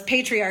 ableist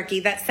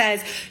patriarchy that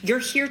says you're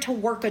here to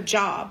work a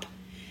job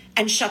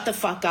and shut the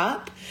fuck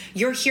up.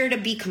 You're here to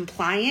be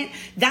compliant.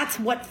 That's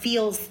what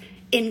feels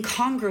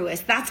incongruous.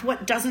 That's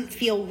what doesn't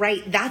feel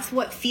right. That's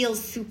what feels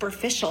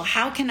superficial.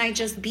 How can I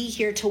just be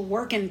here to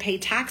work and pay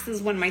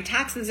taxes when my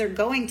taxes are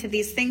going to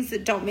these things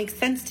that don't make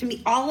sense to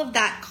me? All of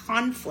that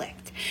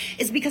conflict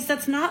is because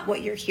that's not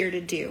what you're here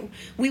to do.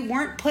 We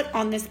weren't put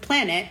on this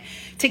planet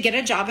to get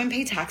a job and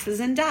pay taxes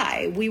and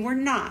die. We were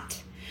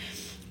not.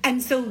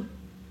 And so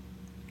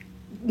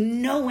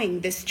knowing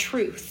this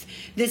truth,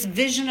 this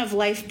vision of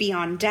life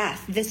beyond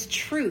death, this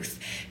truth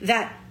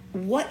that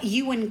what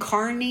you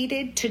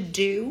incarnated to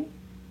do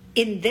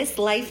in this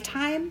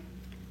lifetime,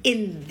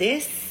 in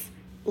this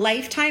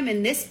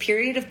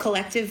period of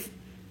collective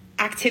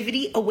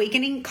activity,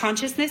 awakening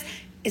consciousness,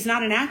 is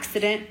not an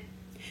accident.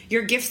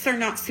 Your gifts are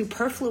not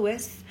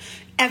superfluous.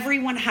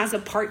 Everyone has a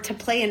part to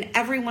play, and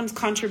everyone's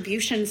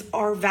contributions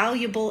are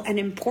valuable and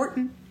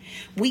important.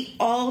 We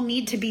all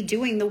need to be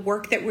doing the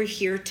work that we're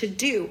here to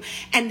do.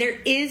 And there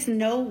is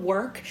no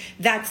work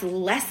that's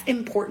less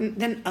important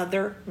than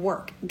other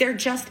work. There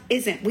just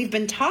isn't. We've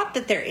been taught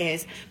that there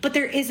is, but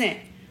there isn't.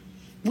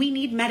 We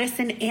need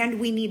medicine and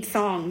we need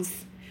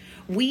songs.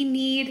 We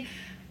need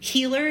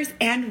healers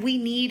and we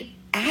need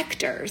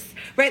actors,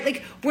 right?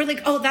 Like, we're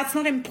like, oh, that's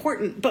not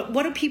important. But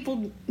what do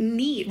people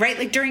need, right?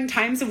 Like during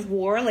times of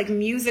war, like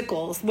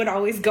musicals would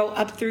always go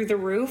up through the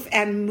roof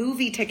and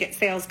movie ticket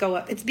sales go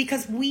up. It's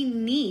because we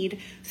need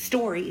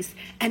stories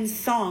and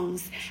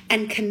songs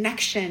and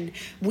connection.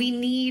 We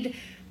need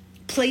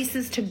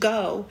places to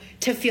go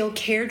to feel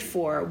cared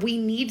for. We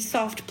need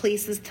soft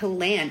places to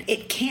land.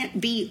 It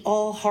can't be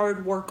all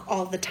hard work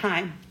all the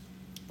time.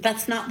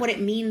 That's not what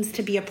it means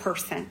to be a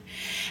person.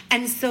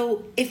 And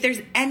so if there's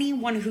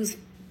anyone who's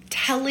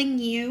telling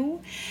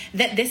you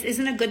that this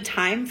isn't a good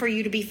time for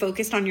you to be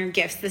focused on your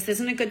gifts, this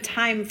isn't a good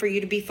time for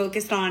you to be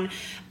focused on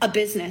a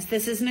business,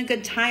 this isn't a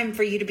good time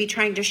for you to be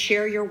trying to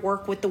share your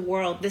work with the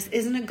world, this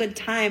isn't a good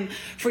time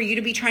for you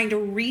to be trying to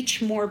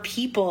reach more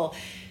people,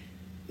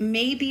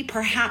 maybe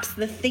perhaps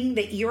the thing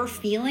that you're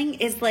feeling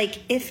is like,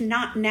 if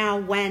not now,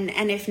 when?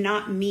 And if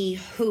not me,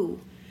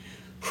 who?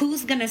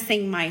 Who's going to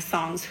sing my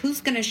songs? Who's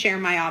going to share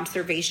my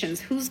observations?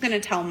 Who's going to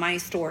tell my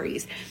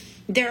stories?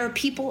 There are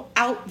people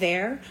out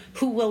there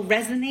who will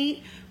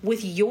resonate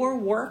with your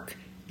work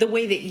the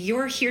way that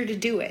you're here to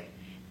do it.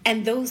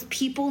 And those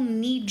people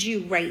need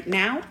you right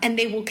now, and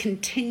they will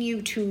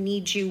continue to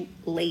need you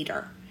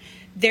later.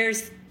 I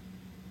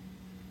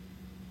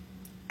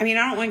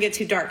don't want to get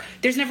too dark.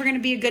 There's never going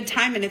to be a good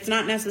time, and it's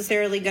not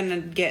necessarily going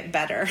to get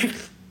better.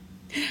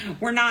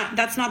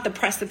 That's not the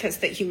precipice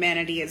that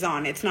humanity is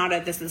on. It's not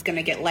this is going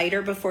to get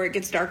lighter before it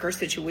gets darker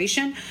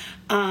situation.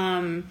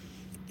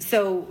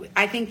 So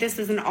I think this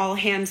is an all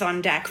hands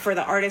on deck for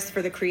the artists,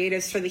 for the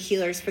creatives, for the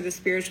healers, for the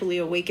spiritually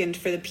awakened,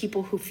 for the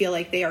people who feel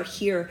like they are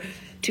here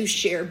to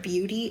share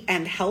beauty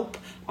and help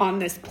on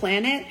this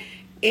planet.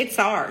 It's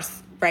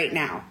ours right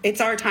now.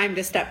 It's our time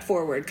to step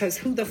forward, because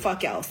who the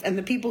fuck else? And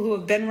the people who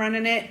have been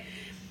running it,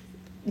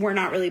 we're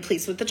not really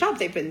pleased with the job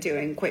they've been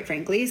doing, quite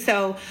frankly.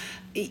 So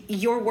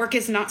your work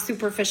is not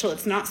superficial.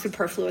 It's not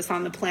superfluous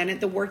on the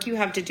planet. The work you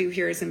have to do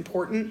here is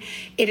important.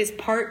 It is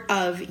part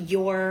of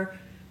your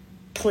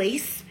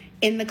place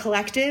in the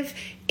collective.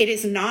 It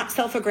is not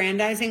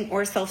self-aggrandizing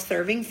or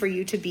self-serving for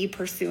you to be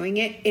pursuing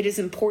it. It is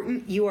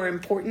important. You are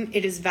important.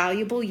 It is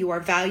valuable. You are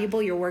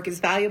valuable. Your work is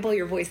valuable.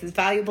 Your voice is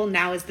valuable.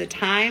 Now is the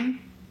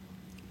time.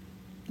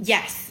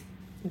 Yes.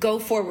 Go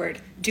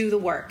forward, do the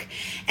work.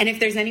 And if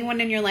there's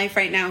anyone in your life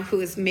right now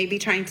who is maybe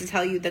trying to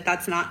tell you that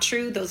that's not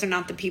true, those are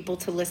not the people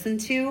to listen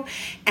to.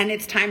 And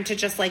it's time to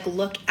just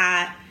look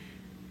at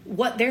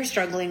what they're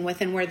struggling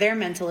with and where their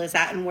mental is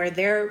at and where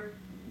their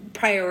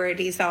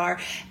priorities are.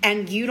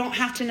 And you don't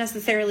have to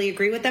necessarily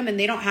agree with them, and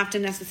they don't have to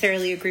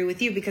necessarily agree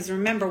with you, because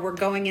remember, we're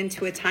going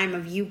into a time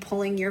of you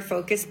pulling your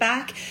focus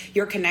back,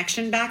 your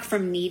connection back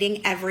from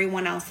needing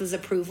everyone else's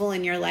approval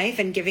in your life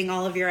and giving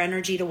all of your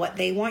energy to what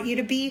they want you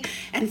to be,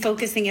 and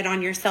focusing it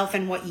on yourself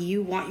and what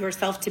you want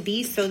yourself to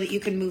be, so that you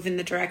can move in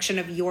the direction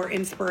of your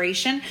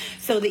inspiration,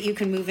 so that you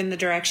can move in the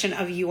direction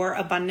of your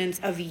abundance,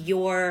 of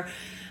your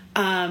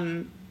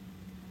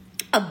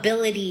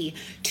ability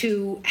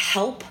to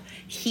help,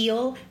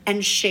 heal,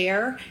 and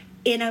share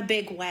in a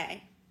big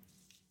way.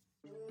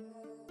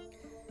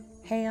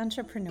 Hey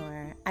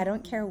entrepreneur, I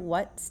don't care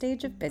what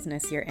stage of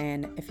business you're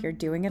in. If you're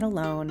doing it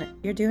alone,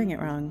 you're doing it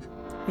wrong.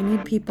 We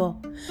need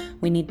people.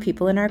 We need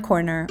people in our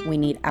corner. We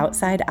need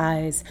outside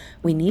eyes.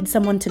 We need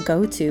someone to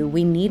go to.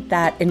 We need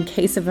that in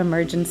case of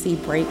emergency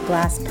break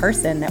glass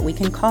person that we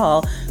can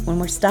call when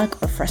we're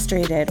stuck or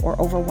frustrated or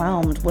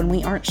overwhelmed, when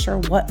we aren't sure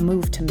what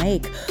move to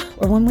make,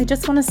 or when we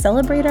just want to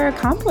celebrate our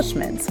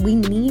accomplishments. We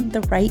need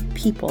the right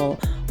people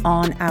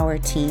on our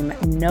team.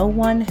 No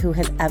one who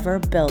has ever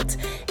built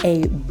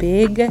a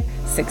big,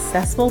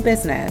 successful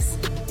business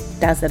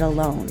does it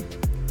alone.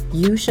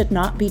 You should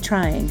not be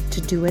trying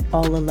to do it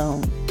all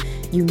alone.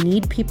 You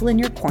need people in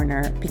your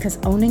corner, because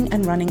owning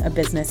and running a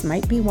business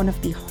might be one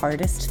of the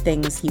hardest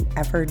things you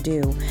ever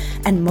do.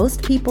 And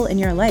most people in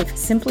your life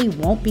simply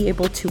won't be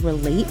able to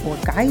relate or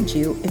guide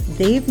you if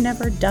they've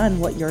never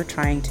done what you're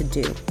trying to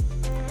do.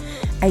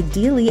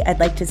 Ideally, I'd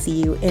like to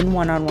see you in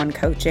one-on-one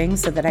coaching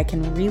so that I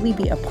can really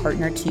be a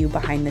partner to you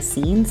behind the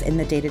scenes in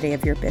the day-to-day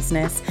of your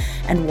business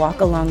and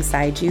walk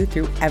alongside you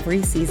through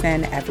every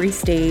season, every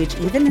stage,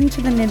 even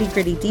into the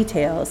nitty-gritty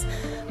details.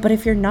 But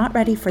if you're not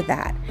ready for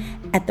that,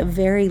 at the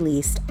very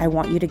least, I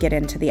want you to get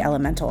into the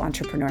Elemental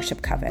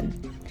Entrepreneurship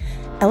Coven.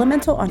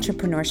 Elemental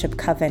Entrepreneurship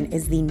Coven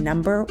is the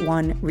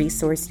 #1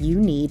 resource you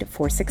need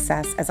for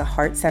success as a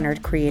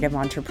heart-centered creative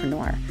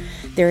entrepreneur.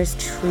 There is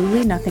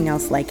truly nothing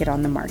else like it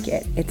on the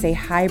market. It's a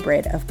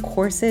hybrid of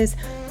courses,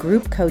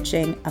 group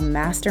coaching, a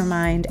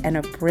mastermind, and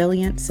a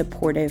brilliant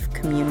supportive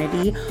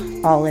community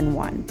all in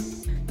one.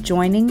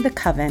 Joining the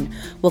Coven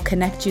will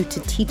connect you to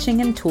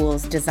teaching and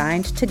tools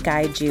designed to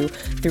guide you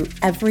through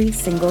every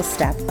single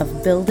step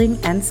of building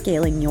and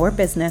scaling your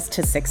business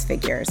to 6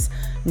 figures.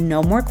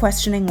 No more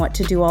questioning what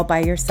to do all by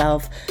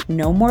yourself.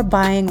 No more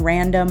buying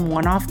random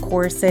one-off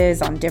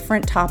courses on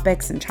different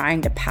topics and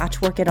trying to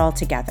patchwork it all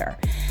together.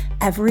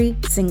 every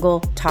single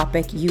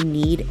topic you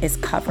need is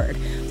covered.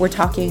 We're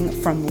talking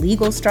from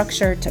legal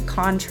structure to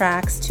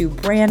contracts to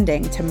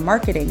branding to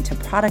marketing to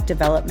product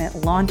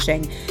development,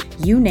 launching,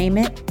 you name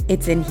it,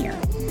 it's in here.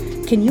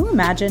 Can you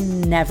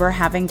imagine never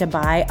having to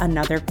buy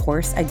another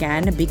course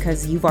again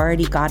because you've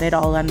already got it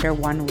all under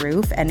one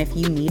roof? And if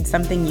you need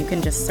something, you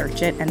can just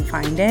search it and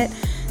find it.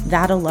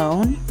 That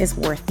alone is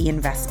worth the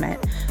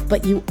investment.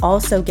 But you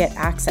also get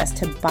access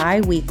to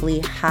bi-weekly,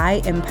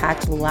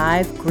 high-impact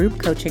live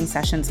group coaching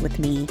sessions with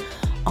me,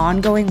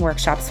 ongoing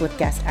workshops with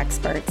guest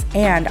experts,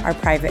 and our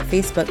private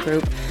Facebook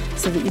group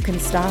so that you can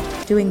stop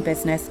doing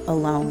business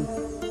alone.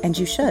 And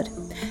you should.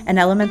 An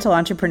Elemental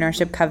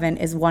Entrepreneurship Coven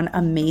is one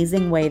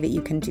amazing way that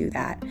you can do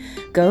that.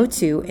 Go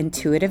to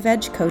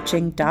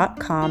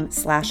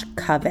intuitiveedgecoaching.com/coven,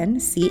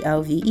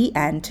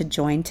 COVEN, to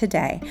join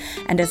today.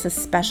 And as a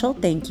special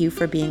thank you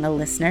for being a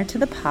listener to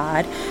the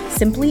pod,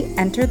 simply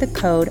enter the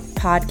code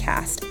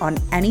podcast on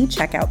any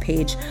checkout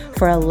page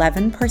for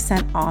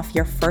 11% off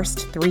your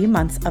first 3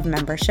 months of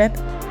membership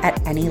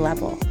at any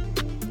level.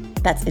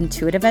 That's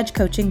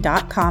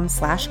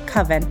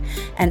intuitiveedgecoaching.com/coven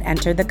and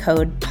enter the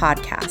code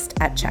podcast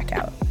at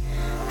checkout.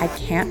 I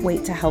can't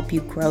wait to help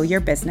you grow your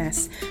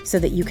business so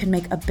that you can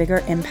make a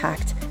bigger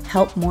impact,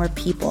 help more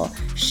people,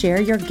 share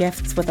your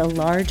gifts with a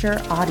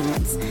larger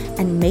audience,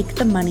 and make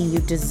the money you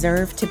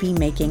deserve to be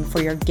making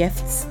for your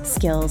gifts,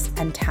 skills,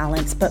 and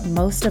talents. But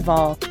most of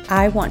all,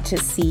 I want to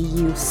see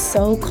you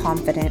so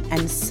confident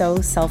and so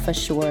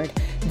self-assured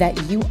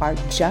that you are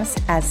just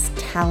as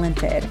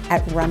talented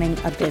at running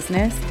a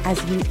business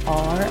as you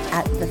are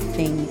at the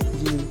thing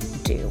you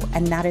do.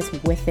 And that is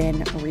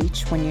within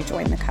reach when you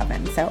join the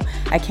coven. So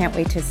I can't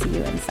wait to see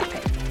you inside.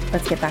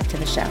 Let's get back to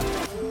the show.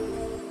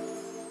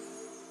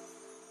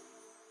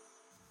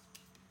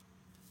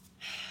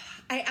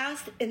 I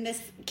asked in this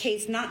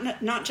case,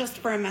 not just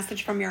for a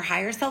message from your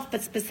higher self,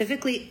 but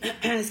specifically,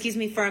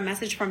 for a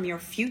message from your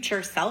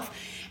future self.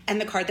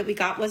 And the card that we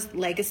got was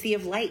Legacy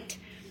of Light.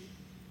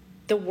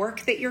 The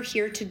work that you're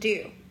here to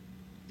do,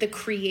 the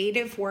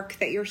creative work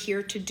that you're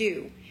here to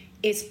do,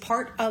 is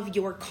part of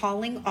your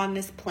calling on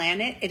this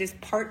planet. It is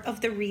part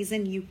of the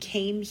reason you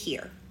came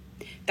here.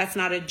 That's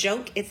not a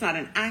joke. It's not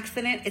an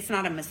accident. It's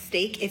not a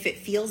mistake. If it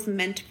feels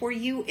meant for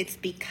you, it's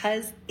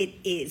because it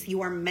is.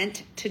 You are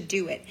meant to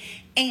do it.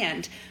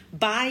 And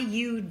by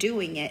you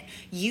doing it,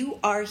 you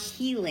are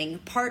healing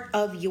part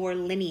of your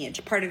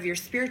lineage, part of your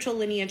spiritual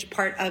lineage,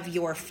 part of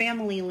your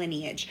family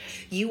lineage.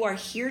 You are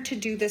here to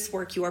do this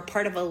work. You are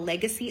part of a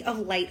legacy of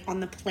light on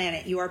the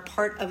planet. You are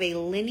part of a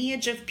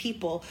lineage of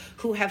people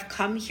who have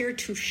come here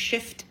to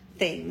shift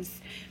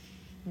things.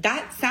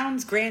 That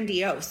sounds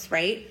grandiose,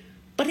 right?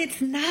 But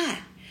it's not.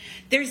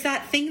 There's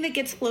that thing that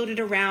gets floated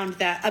around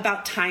that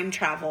about time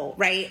travel,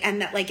 right?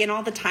 And that like in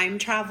all the time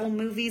travel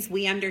movies,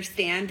 we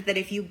understand that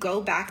if you go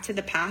back to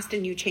the past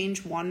and you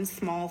change one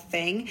small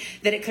thing,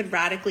 that it could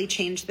radically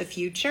change the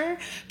future.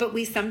 But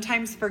we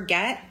sometimes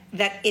forget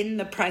that in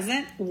the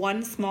present,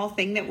 one small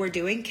thing that we're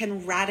doing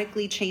can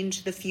radically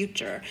change the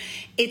future.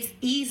 It's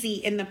easy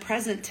in the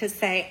present to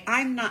say,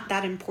 I'm not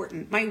that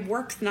important. My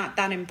work's not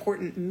that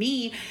important.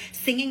 Me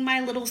singing my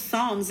little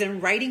songs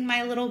and writing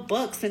my little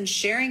books and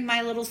sharing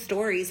my little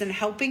stories and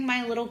helping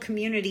my little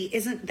community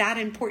isn't that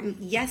important.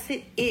 Yes,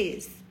 it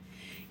is.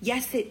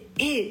 Yes, it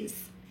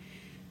is.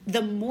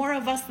 The more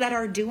of us that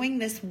are doing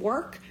this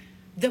work,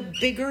 the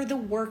bigger the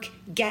work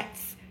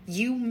gets.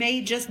 You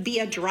may just be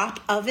a drop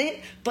of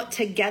it, but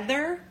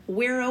together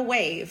we're a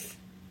wave.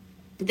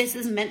 This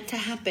is meant to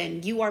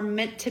happen. You are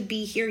meant to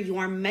be here. You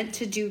are meant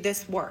to do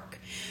this work.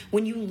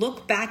 When you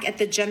look back at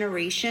the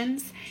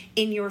generations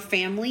in your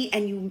family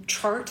and you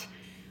chart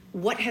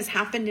what has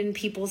happened in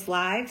people's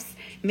lives,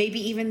 maybe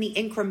even the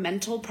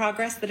incremental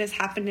progress that has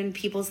happened in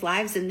people's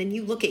lives, and then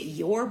you look at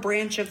your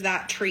branch of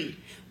that tree.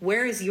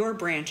 Where is your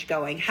branch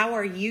going? How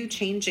are you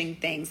changing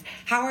things?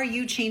 How are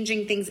you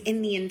changing things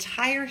in the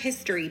entire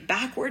history,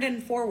 backward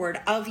and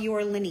forward, of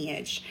your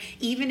lineage?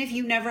 Even if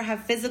you never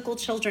have physical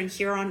children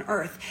here on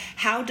earth,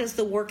 how does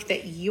the work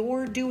that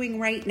you're doing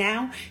right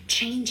now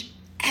change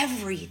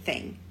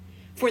everything?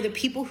 For the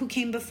people who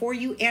came before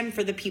you and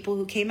for the people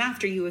who came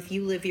after you, if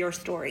you live your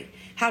story.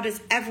 How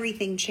does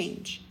everything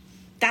change?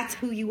 That's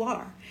who you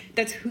are.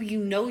 That's who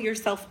you know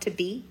yourself to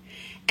be.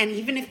 And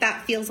even if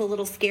that feels a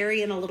little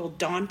scary and a little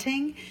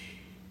daunting,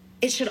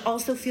 it should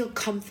also feel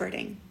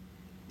comforting,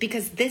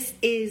 because this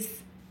is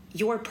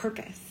your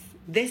purpose.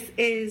 This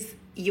is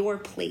your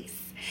place.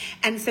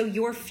 And so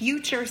your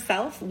future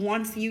self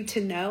wants you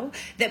to know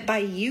that by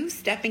you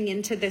stepping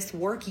into this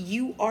work,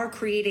 you are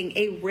creating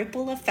a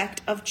ripple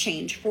effect of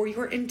change for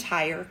your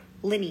entire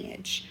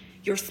lineage,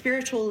 your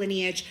spiritual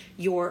lineage,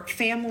 your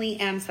family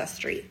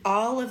ancestry.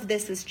 All of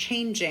this is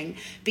changing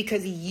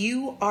because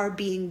you are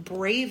being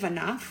brave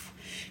enough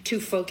to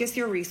focus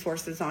your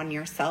resources on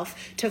yourself,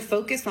 to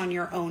focus on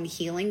your own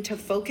healing, to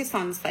focus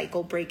on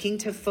cycle breaking,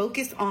 to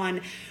focus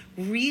on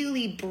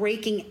really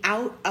breaking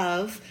out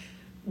of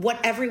what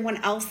everyone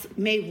else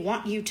may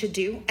want you to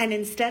do, and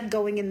instead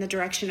going in the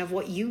direction of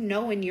what you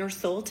know in your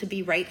soul to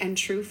be right and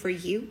true for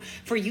you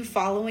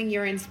following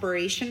your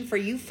inspiration, for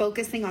you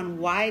focusing on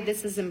why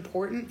this is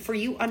important, for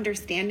you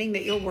understanding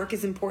that your work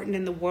is important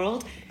in the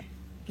world,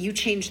 you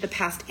change the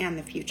past and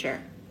the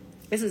future.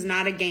 This is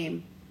not a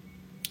game.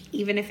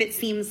 Even if it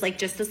seems like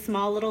just a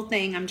small little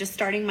thing, I'm just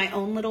starting my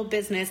own little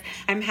business,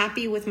 I'm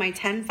happy with my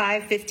 10,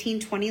 5, 15,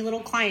 20 little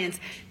clients,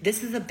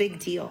 this is a big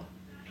deal.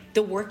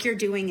 The work you're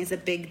doing is a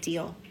big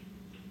deal.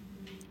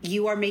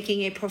 You are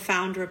making a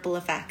profound ripple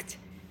effect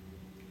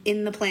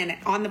in the planet,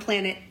 on the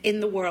planet, in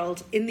the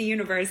world, in the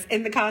universe,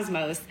 in the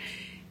cosmos.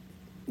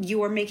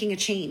 You are making a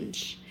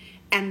change,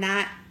 and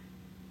that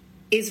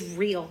is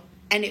real,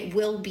 and it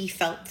will be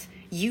felt.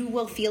 You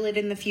will feel it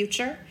in the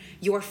future.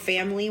 Your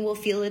family will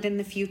feel it in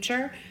the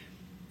future.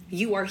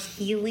 You are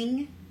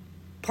healing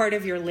part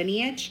of your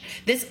lineage.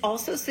 This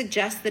also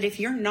suggests that if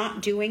you're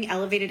not doing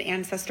elevated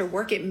ancestor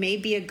work, it may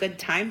be a good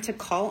time to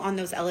call on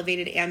those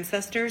elevated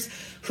ancestors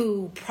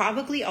who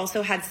probably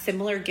also had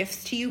similar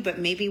gifts to you, but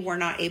maybe were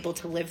not able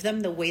to live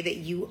them the way that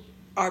you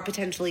are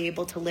potentially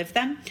able to live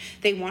them.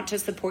 They want to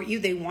support you.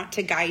 They want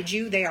to guide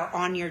you. They are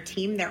on your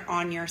team. They're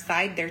on your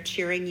side. They're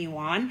cheering you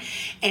on.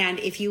 And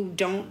if you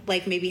don't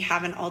maybe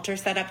have an altar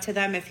set up to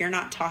them, if you're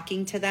not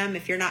talking to them,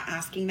 if you're not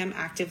asking them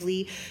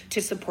actively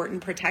to support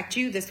and protect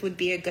you, this would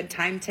be a good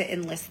time to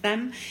enlist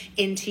them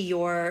into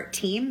your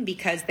team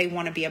because they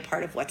want to be a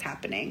part of what's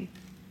happening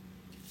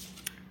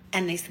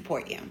and they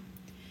support you.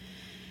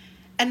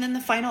 And then the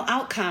final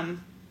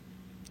outcome,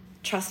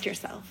 trust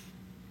yourself.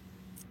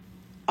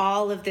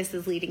 All of this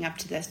is leading up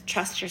to this.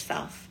 Trust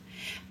yourself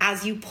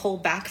as you pull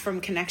back from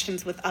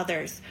connections with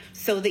others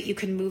so that you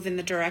can move in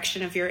the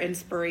direction of your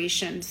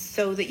inspiration,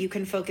 so that you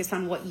can focus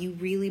on what you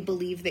really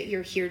believe that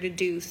you're here to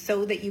do,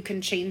 so that you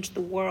can change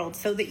the world,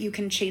 so that you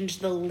can change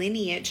the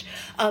lineage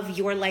of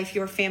your life,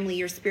 your family,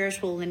 your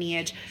spiritual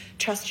lineage.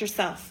 Trust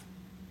yourself.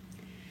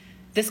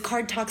 This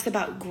card talks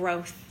about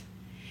growth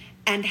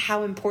and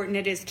how important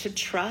it is to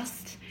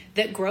trust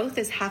that growth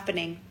is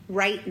happening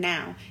right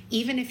now.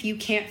 Even if you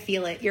can't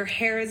feel it, your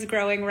hair is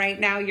growing right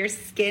now, your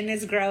skin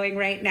is growing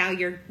right now,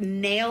 your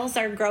nails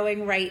are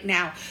growing right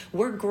now.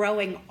 We're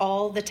growing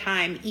all the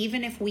time,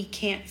 even if we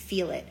can't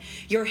feel it.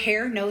 Your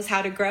hair knows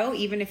how to grow,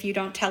 even if you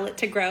don't tell it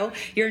to grow.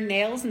 Your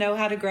nails know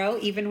how to grow,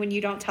 even when you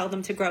don't tell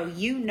them to grow.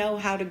 You know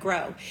how to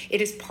grow.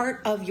 It is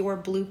part of your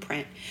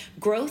blueprint.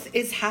 Growth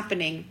is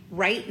happening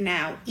right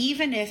now,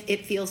 even if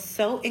it feels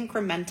so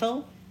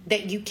incremental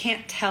that you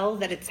can't tell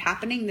that it's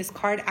happening. This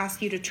card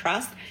asks you to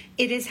trust.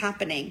 It is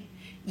happening.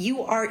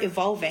 You are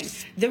evolving.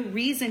 The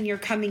reason you're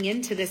coming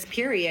into this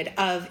period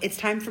of it's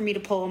time for me to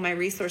pull my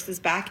resources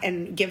back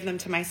and give them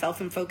to myself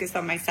and focus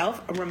on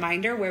myself, a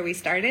reminder where we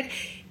started,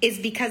 is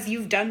because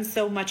you've done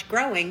so much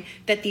growing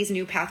that these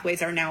new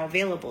pathways are now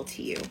available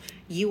to you.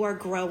 You are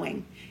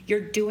growing.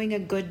 You're doing a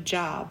good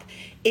job.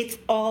 It's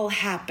all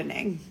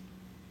happening.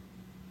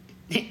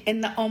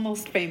 In the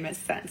almost famous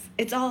sense,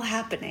 it's all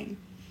happening.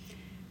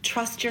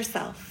 Trust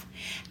yourself,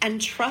 and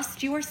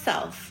trust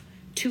yourself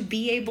to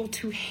be able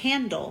to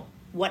handle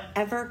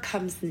whatever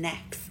comes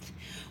next.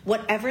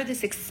 Whatever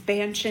this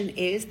expansion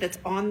is that's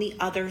on the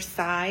other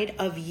side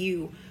of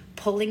you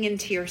pulling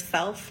into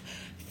yourself,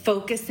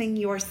 focusing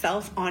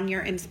yourself on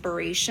your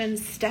inspiration,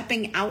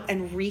 stepping out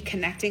and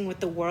reconnecting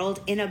with the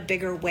world in a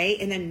bigger way,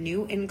 in a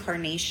new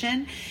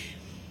incarnation.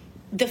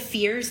 The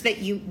fears that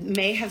you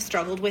may have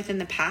struggled with in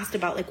the past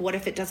about what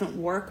if it doesn't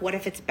work? What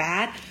if it's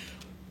bad?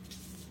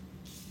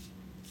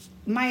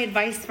 My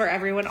advice for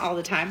everyone all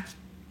the time,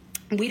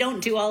 we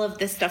don't do all of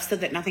this stuff so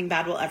that nothing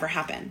bad will ever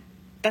happen.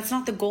 That's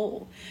not the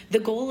goal. The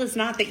goal is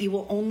not that you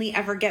will only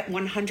ever get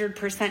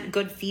 100%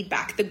 good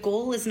feedback. The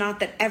goal is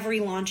not that every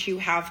launch you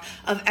have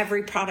of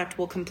every product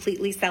will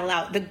completely sell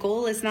out. The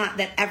goal is not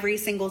that every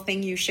single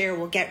thing you share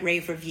will get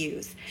rave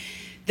reviews.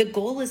 The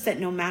goal is that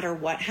no matter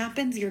what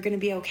happens, you're going to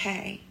be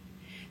okay.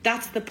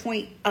 That's the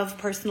point of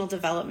personal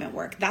development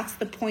work. That's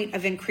the point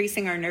of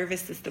increasing our nervous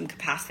system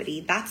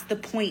capacity. That's the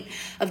point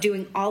of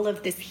doing all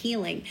of this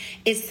healing,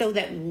 is so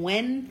that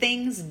when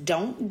things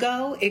don't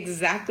go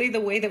exactly the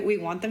way that we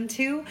want them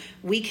to,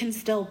 we can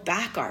still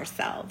back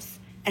ourselves.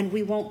 And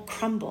we won't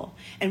crumble,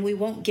 and we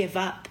won't give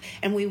up,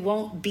 and we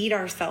won't beat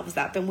ourselves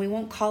up, and we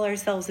won't call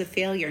ourselves a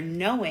failure,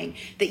 knowing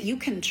that you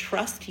can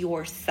trust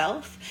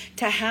yourself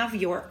to have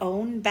your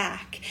own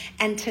back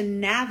and to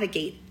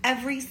navigate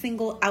every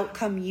single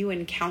outcome you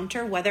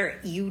encounter, whether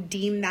you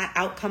deem that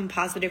outcome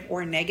positive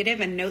or negative.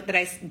 And note that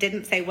I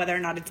didn't say whether or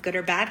not it's good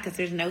or bad, because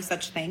there's no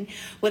such thing.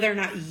 Whether or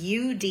not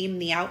you deem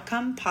the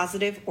outcome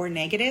positive or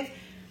negative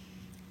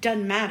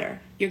doesn't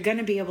matter. You're going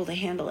to be able to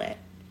handle it.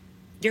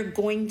 You're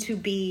going to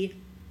be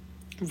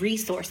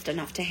resourced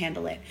enough to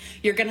handle it.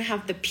 You're going to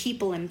have the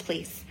people in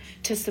place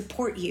to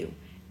support you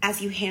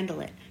as you handle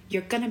it.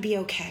 You're going to be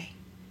okay.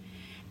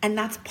 And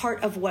that's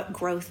part of what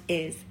growth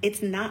is.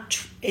 It's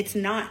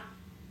not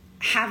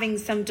having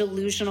some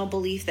delusional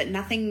belief that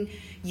nothing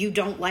you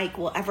don't like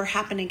will ever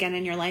happen again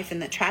in your life,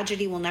 and that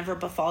tragedy will never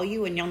befall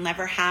you, and you'll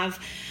never have,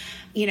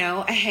 a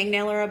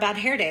hangnail or a bad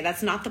hair day.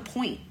 That's not the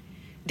point.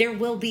 There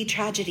will be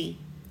tragedy,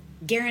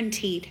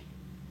 guaranteed.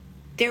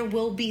 There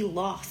will be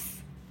loss,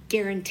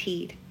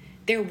 guaranteed.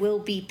 There will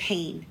be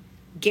pain,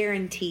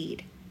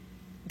 guaranteed.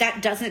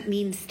 That doesn't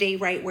mean stay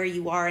right where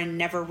you are and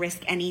never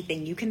risk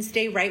anything. You can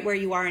stay right where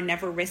you are and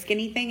never risk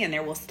anything, and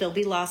there will still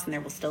be loss, and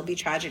there will still be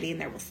tragedy, and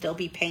there will still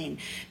be pain.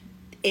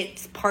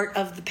 It's part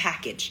of the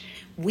package.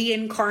 We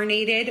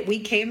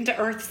came to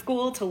Earth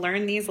School to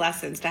learn these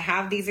lessons, to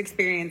have these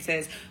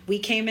experiences. We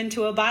came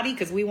into a body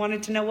because we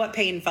wanted to know what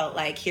pain felt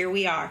like. Here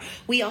we are.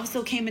 We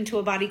also came into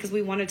a body because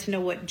we wanted to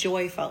know what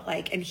joy felt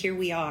like. And here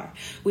we are.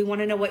 We want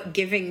to know what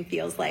giving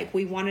feels like.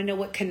 We want to know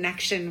what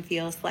connection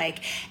feels like.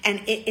 And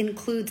it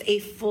includes a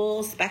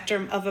full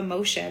spectrum of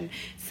emotion.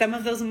 Some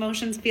of those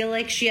emotions feel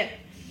like shit.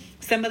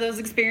 Some of those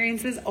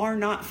experiences are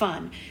not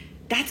fun.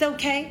 That's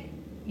okay.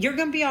 You're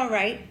going to be all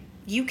right.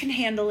 You can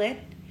handle it.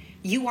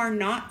 You are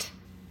not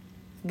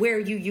where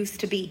you used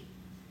to be.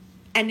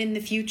 And in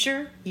the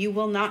future, you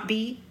will not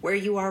be where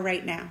you are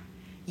right now.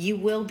 You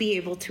will be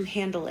able to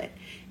handle it.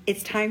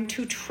 It's time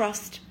to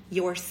trust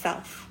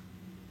yourself.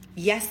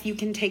 Yes, you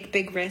can take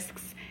big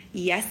risks.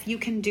 Yes, you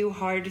can do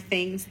hard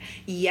things.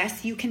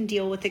 Yes, you can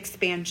deal with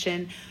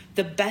expansion.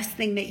 The best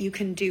thing that you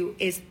can do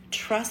is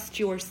trust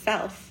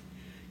yourself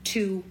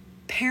to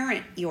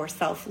parent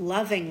yourself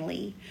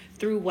lovingly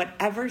through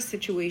whatever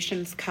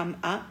situations come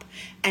up,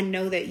 and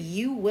know that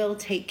you will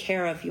take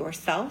care of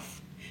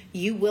yourself.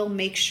 You will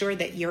make sure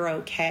that you're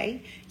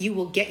okay. You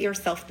will get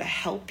yourself the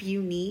help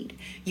you need.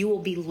 You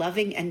will be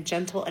loving and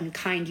gentle and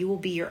kind. You will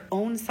be your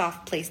own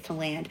soft place to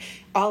land.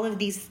 All of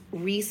these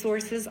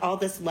resources, all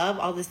this love,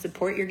 all this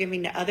support you're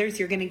giving to others,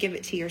 you're going to give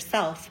it to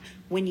yourself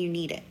when you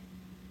need it.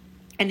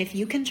 And if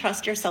you can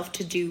trust yourself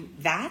to do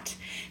that,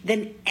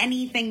 then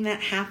anything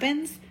that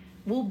happens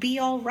will be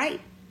all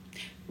right.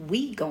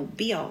 We gonna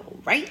be all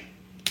right.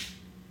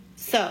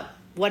 So,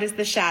 what is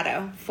the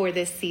shadow for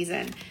this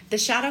season? The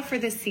shadow for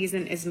this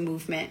season is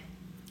movement.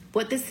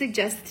 What this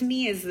suggests to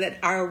me is that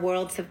our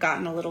worlds have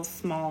gotten a little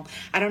small.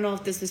 I don't know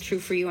if this is true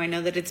for you. I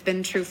know that it's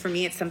been true for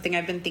me. It's something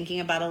I've been thinking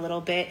about a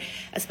little bit,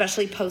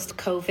 especially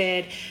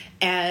post-COVID.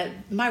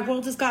 My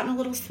world has gotten a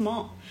little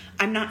small.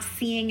 I'm not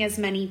seeing as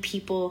many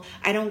people.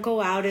 I don't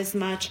go out as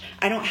much.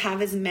 I don't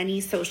have as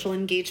many social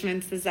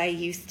engagements as I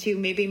used to.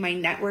 Maybe my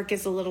network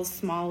is a little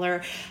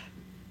smaller.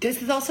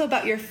 This is also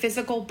about your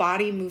physical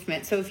body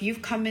movement. So if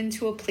you've come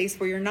into a place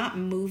where you're not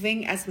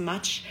moving as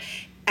much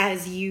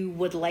as you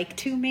would like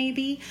to,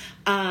 maybe,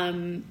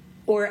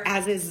 or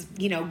as is,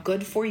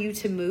 good for you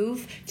to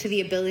move, to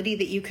the ability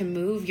that you can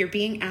move, you're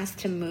being asked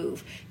to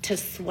move, to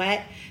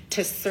sweat,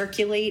 to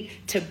circulate,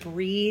 to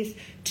breathe,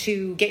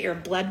 to get your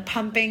blood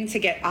pumping, to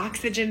get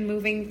oxygen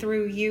moving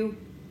through you,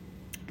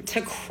 to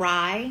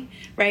cry,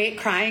 right?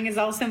 Crying is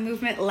also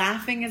movement.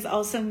 Laughing is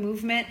also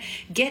movement.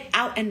 Get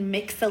out and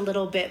mix a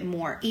little bit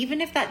more.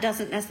 Even if that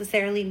doesn't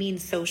necessarily mean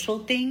social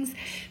things,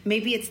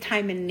 maybe it's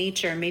time in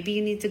nature. Maybe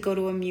you need to go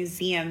to a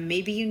museum.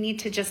 Maybe you need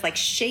to just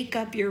shake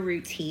up your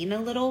routine a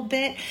little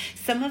bit.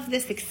 Some of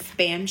this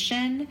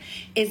expansion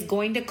is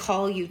going to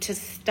call you to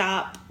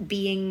stop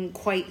being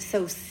quite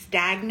so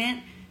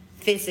stagnant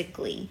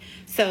physically.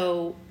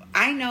 So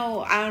I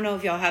don't know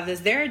if y'all have this.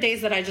 There are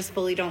days that I just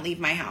fully don't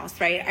leave my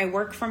house, right? I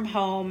work from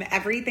home.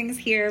 Everything's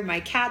here. My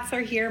cats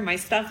are here. My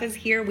stuff is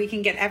here. We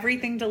can get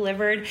everything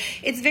delivered.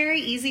 It's very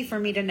easy for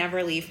me to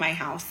never leave my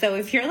house. So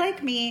if you're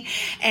like me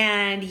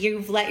and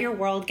you've let your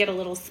world get a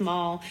little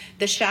small,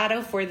 the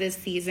shadow for this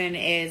season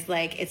is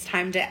it's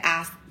time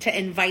to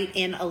invite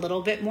in a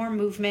little bit more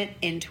movement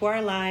into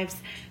our lives,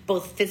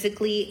 both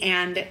physically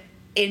and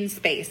in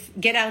space.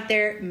 Get out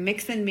there,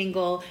 mix and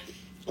mingle.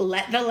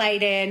 Let the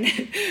light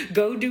in,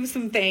 go do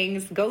some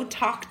things, go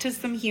talk to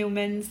some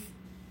humans,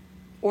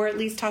 or at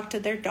least talk to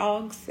their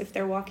dogs if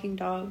they're walking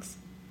dogs.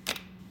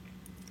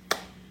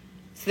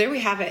 So there we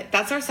have it.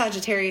 That's our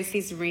Sagittarius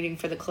season reading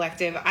for the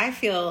collective. I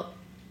feel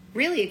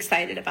really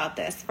excited about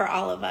this for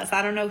all of us.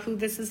 I don't know who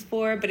this is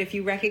for, but if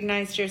you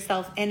recognized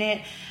yourself in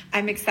it,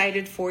 I'm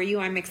excited for you.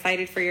 I'm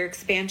excited for your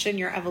expansion,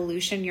 your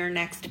evolution, your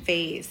next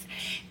phase.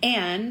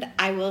 And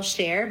I will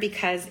share,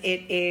 because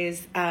it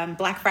is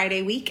Black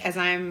Friday week as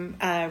I'm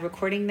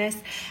recording this,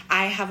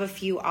 I have a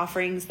few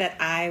offerings that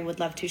I would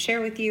love to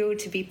share with you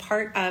to be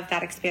part of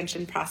that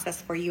expansion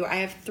process for you. I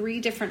have 3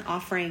 different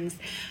offerings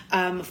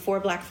for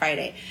Black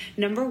Friday.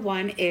 Number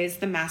 1 is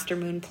the Master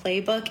Moon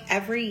Playbook.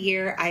 Every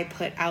year I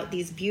put out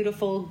these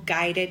beautiful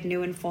guided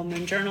new and full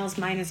moon journals.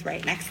 Mine is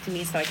right next to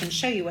me so I can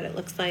show you what it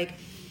looks like.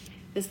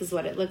 This is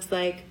what it looks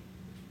like.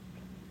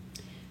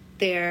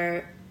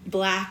 They're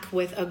black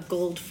with a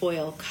gold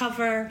foil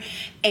cover,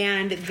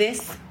 and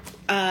this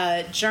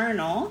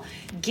journal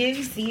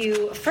gives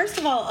you, first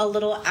of all, a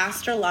little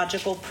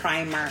astrological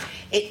primer.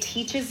 It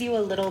teaches you a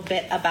little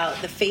bit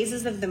about the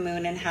phases of the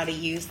moon and how to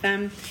use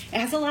them. It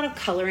has a lot of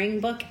coloring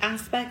book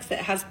aspects. It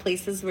has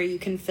places where you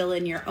can fill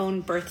in your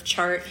own birth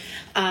chart,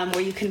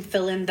 where you can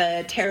fill in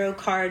the tarot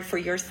card for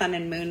your sun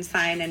and moon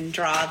sign and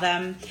draw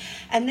them.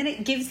 And then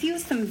it gives you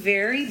some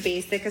very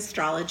basic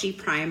astrology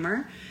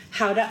primer,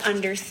 how to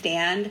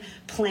understand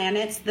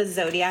planets, the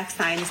zodiac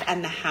signs,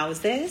 and the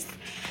houses.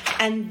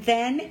 And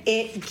then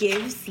it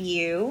gives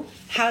you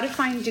how to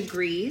find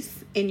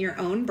degrees in your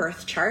own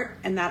birth chart,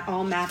 and that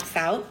all maps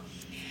out.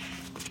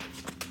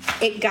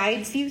 It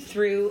guides you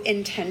through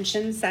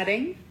intention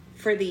setting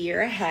for the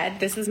year ahead.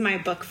 This is my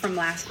book from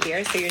last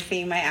year, so you're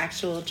seeing my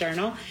actual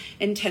journal.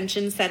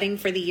 Intention setting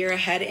for the year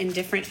ahead in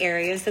different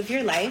areas of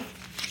your life.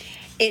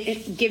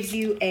 It gives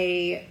you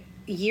a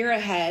year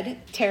ahead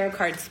tarot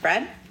card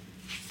spread.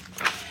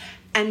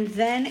 And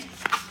then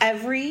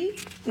every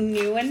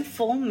new and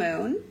full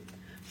moon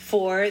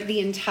for the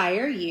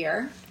entire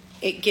year,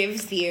 it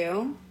gives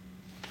you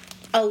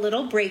a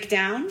little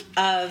breakdown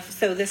of,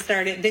 so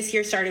this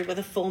year started with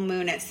a full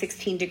moon at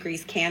 16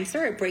 degrees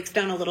Cancer. It breaks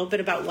down a little bit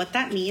about what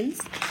that means.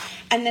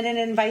 And then it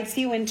invites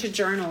you into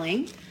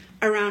journaling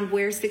around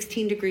where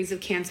 16 degrees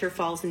of Cancer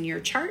falls in your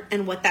chart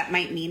and what that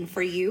might mean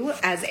for you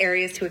as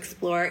areas to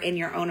explore in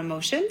your own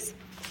emotions.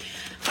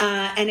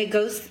 And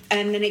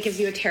then it gives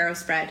you a tarot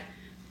spread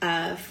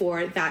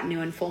for that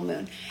new and full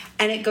moon.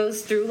 And it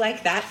goes through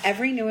like that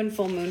every new and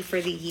full moon for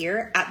the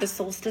year at the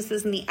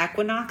solstices and the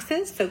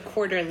equinoxes, so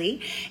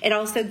quarterly. It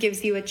also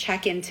gives you a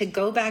check-in to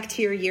go back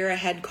to your year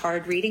ahead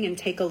card reading and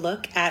take a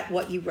look at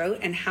what you wrote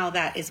and how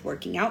that is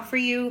working out for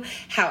you,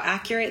 how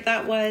accurate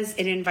that was.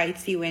 It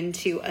invites you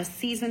into a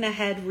season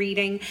ahead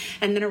reading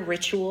and then a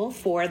ritual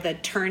for the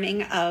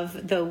turning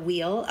of the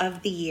wheel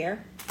of the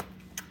year.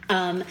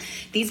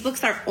 These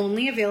books are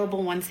only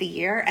available once a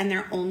year, and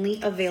they're only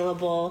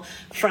available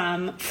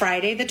from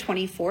Friday the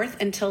 24th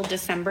until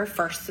December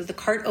 1st. So the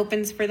cart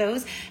opens for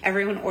those.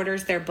 Everyone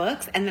orders their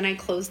books, and then I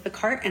close the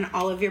cart, and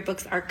all of your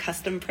books are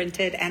custom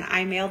printed, and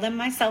I mail them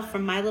myself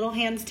from my little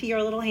hands to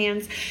your little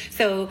hands.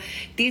 So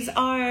these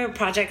are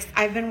projects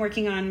I've been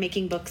working on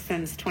making books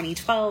since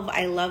 2012.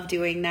 I love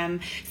doing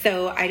them.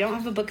 So I don't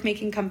have a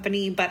bookmaking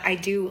company, but I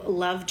do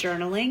love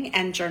journaling,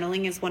 and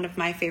journaling is one of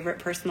my favorite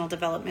personal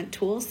development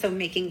tools. So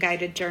making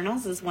guided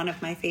journals is one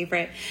of my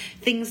favorite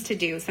things to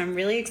do. So I'm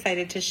really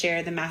excited to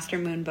share the Master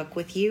Moon book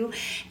with you.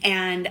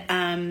 And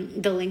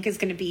the link is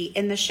going to be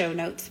in the show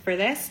notes for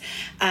this.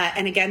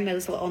 And again,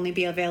 those will only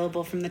be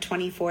available from the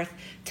 24th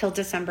till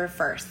December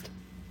 1st.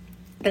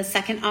 The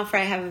second offer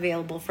I have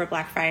available for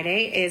Black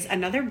Friday is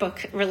another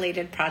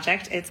book-related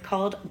project. It's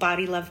called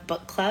Body Love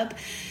Book Club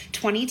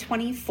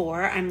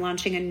 2024. I'm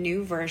launching a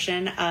new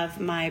version of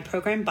my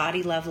program,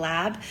 Body Love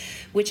Lab,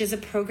 which is a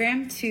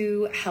program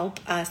to help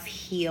us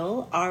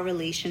heal our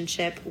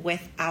relationship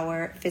with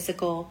our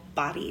physical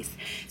bodies.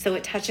 So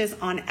it touches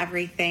on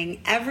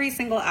everything, every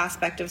single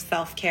aspect of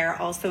self-care,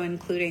 also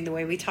including the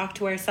way we talk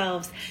to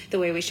ourselves, the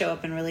way we show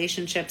up in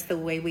relationships, the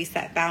way we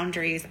set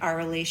boundaries, our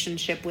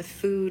relationship with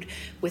food,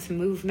 with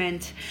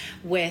movement,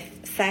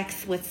 with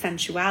sex, with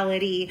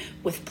sensuality,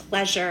 with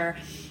pleasure,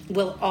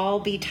 will all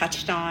be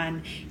touched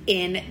on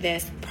in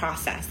this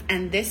process.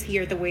 And this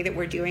year, the way that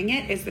we're doing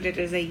it is that it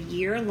is a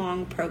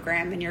year-long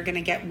program, and you're going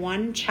to get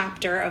one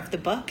chapter of the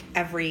book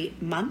every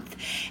month.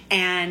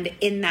 And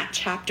in that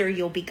chapter,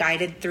 you'll be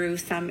guided through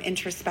some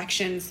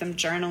introspection, some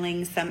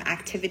journaling, some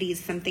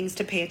activities, some things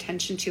to pay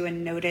attention to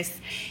and notice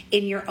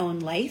in your own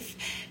life.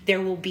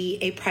 There will be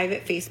a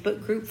private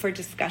Facebook group for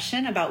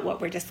discussion about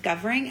what we're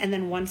discovering. And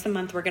then once a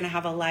month, we're going to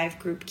have a live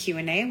group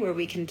Q&A where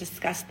we can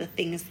discuss the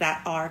things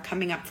that are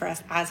coming up for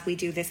us as we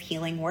do this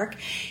healing work.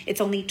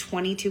 It's only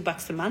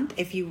 $22 a month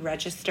if you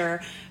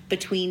register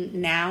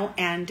between now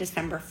and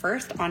December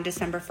 1st. On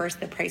December 1st,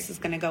 the price is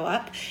going to go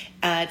up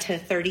to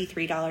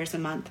 $33 a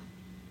month.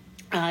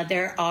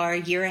 There are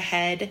year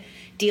ahead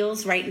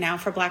deals right now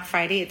for Black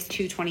Friday. It's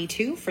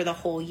 $222 for the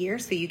whole year,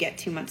 so you get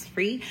 2 months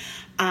free.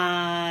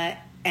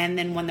 And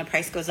then when the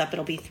price goes up,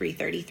 it'll be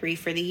 $333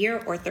 for the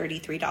year or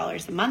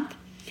 $33 a month.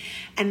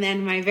 And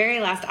then my very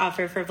last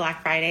offer for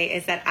Black Friday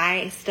is that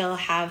I still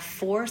have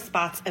 4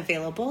 spots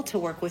available to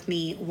work with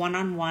me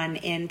one-on-one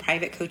in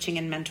private coaching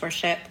and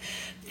mentorship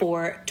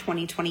for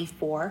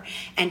 2024.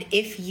 And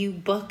if you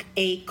book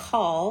a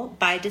call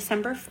by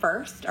December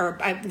 1st, or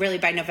really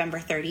by November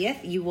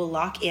 30th, you will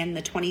lock in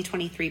the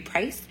 2023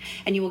 price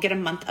and you will get a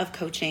month of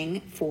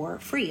coaching for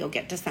free. You'll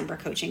get December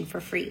coaching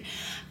for free.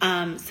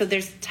 So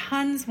there's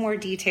tons more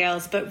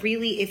details, but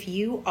really if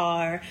you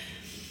are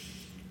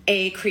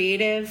a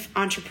creative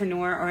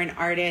entrepreneur or an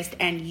artist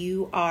and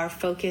you are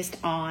focused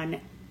on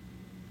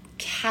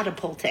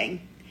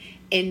catapulting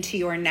into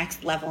your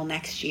next level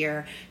next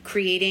year,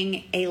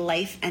 creating a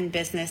life and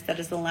business that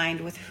is aligned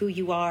with who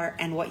you are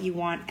and what you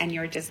want and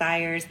your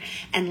desires,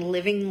 and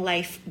living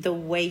life the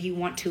way you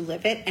want to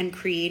live it, and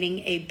creating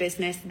a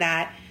business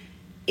that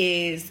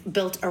is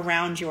built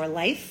around your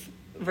life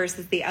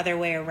versus the other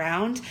way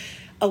around,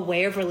 a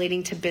way of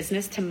relating to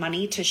business, to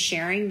money, to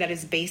sharing that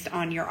is based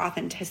on your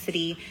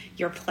authenticity,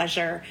 your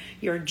pleasure,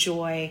 your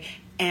joy,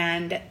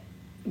 and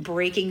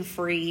breaking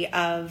free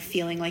of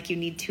feeling like you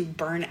need to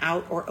burn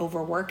out or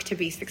overwork to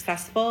be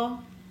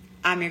successful,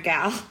 I'm your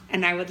gal,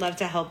 and I would love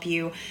to help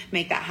you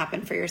make that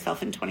happen for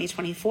yourself in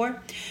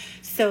 2024.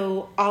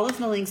 So all of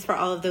the links for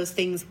all of those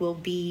things will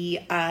be,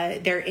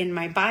 they're in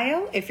my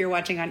bio. If you're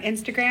watching on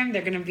Instagram,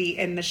 they're going to be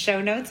in the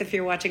show notes. If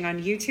you're watching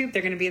on YouTube,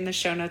 they're going to be in the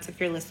show notes if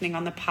you're listening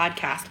on the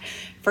podcast.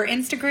 For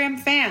Instagram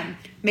fam,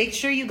 make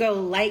sure you go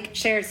like,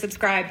 share,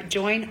 subscribe,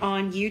 join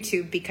on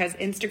YouTube, because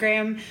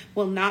Instagram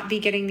will not be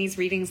getting these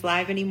readings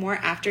live anymore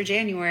after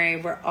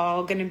January. We're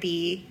all going to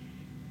be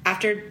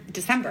after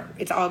December.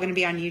 It's all going to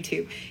be on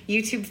YouTube.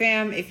 YouTube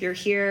fam, if you're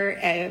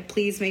here,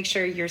 please make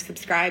sure you're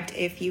subscribed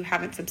if you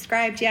haven't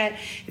subscribed yet.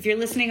 If you're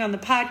listening on the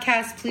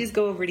podcast, please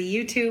go over to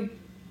YouTube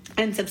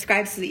and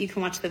subscribe so that you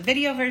can watch the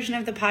video version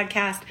of the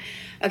podcast.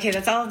 Okay,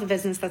 that's all of the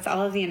business. That's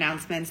all of the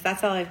announcements.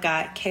 That's all I've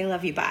got. Kay,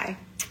 love you. Bye.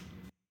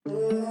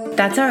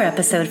 That's our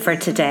episode for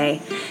today.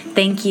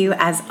 Thank you,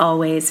 as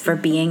always, for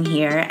being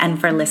here and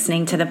for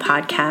listening to the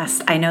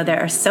podcast. I know there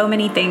are so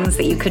many things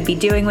that you could be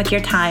doing with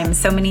your time,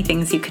 so many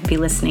things you could be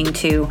listening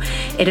to.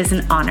 It is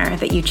an honor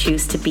that you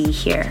choose to be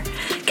here.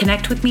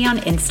 Connect with me on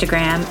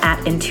Instagram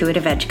at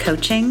Intuitive Edge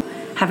Coaching.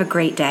 Have a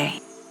great day.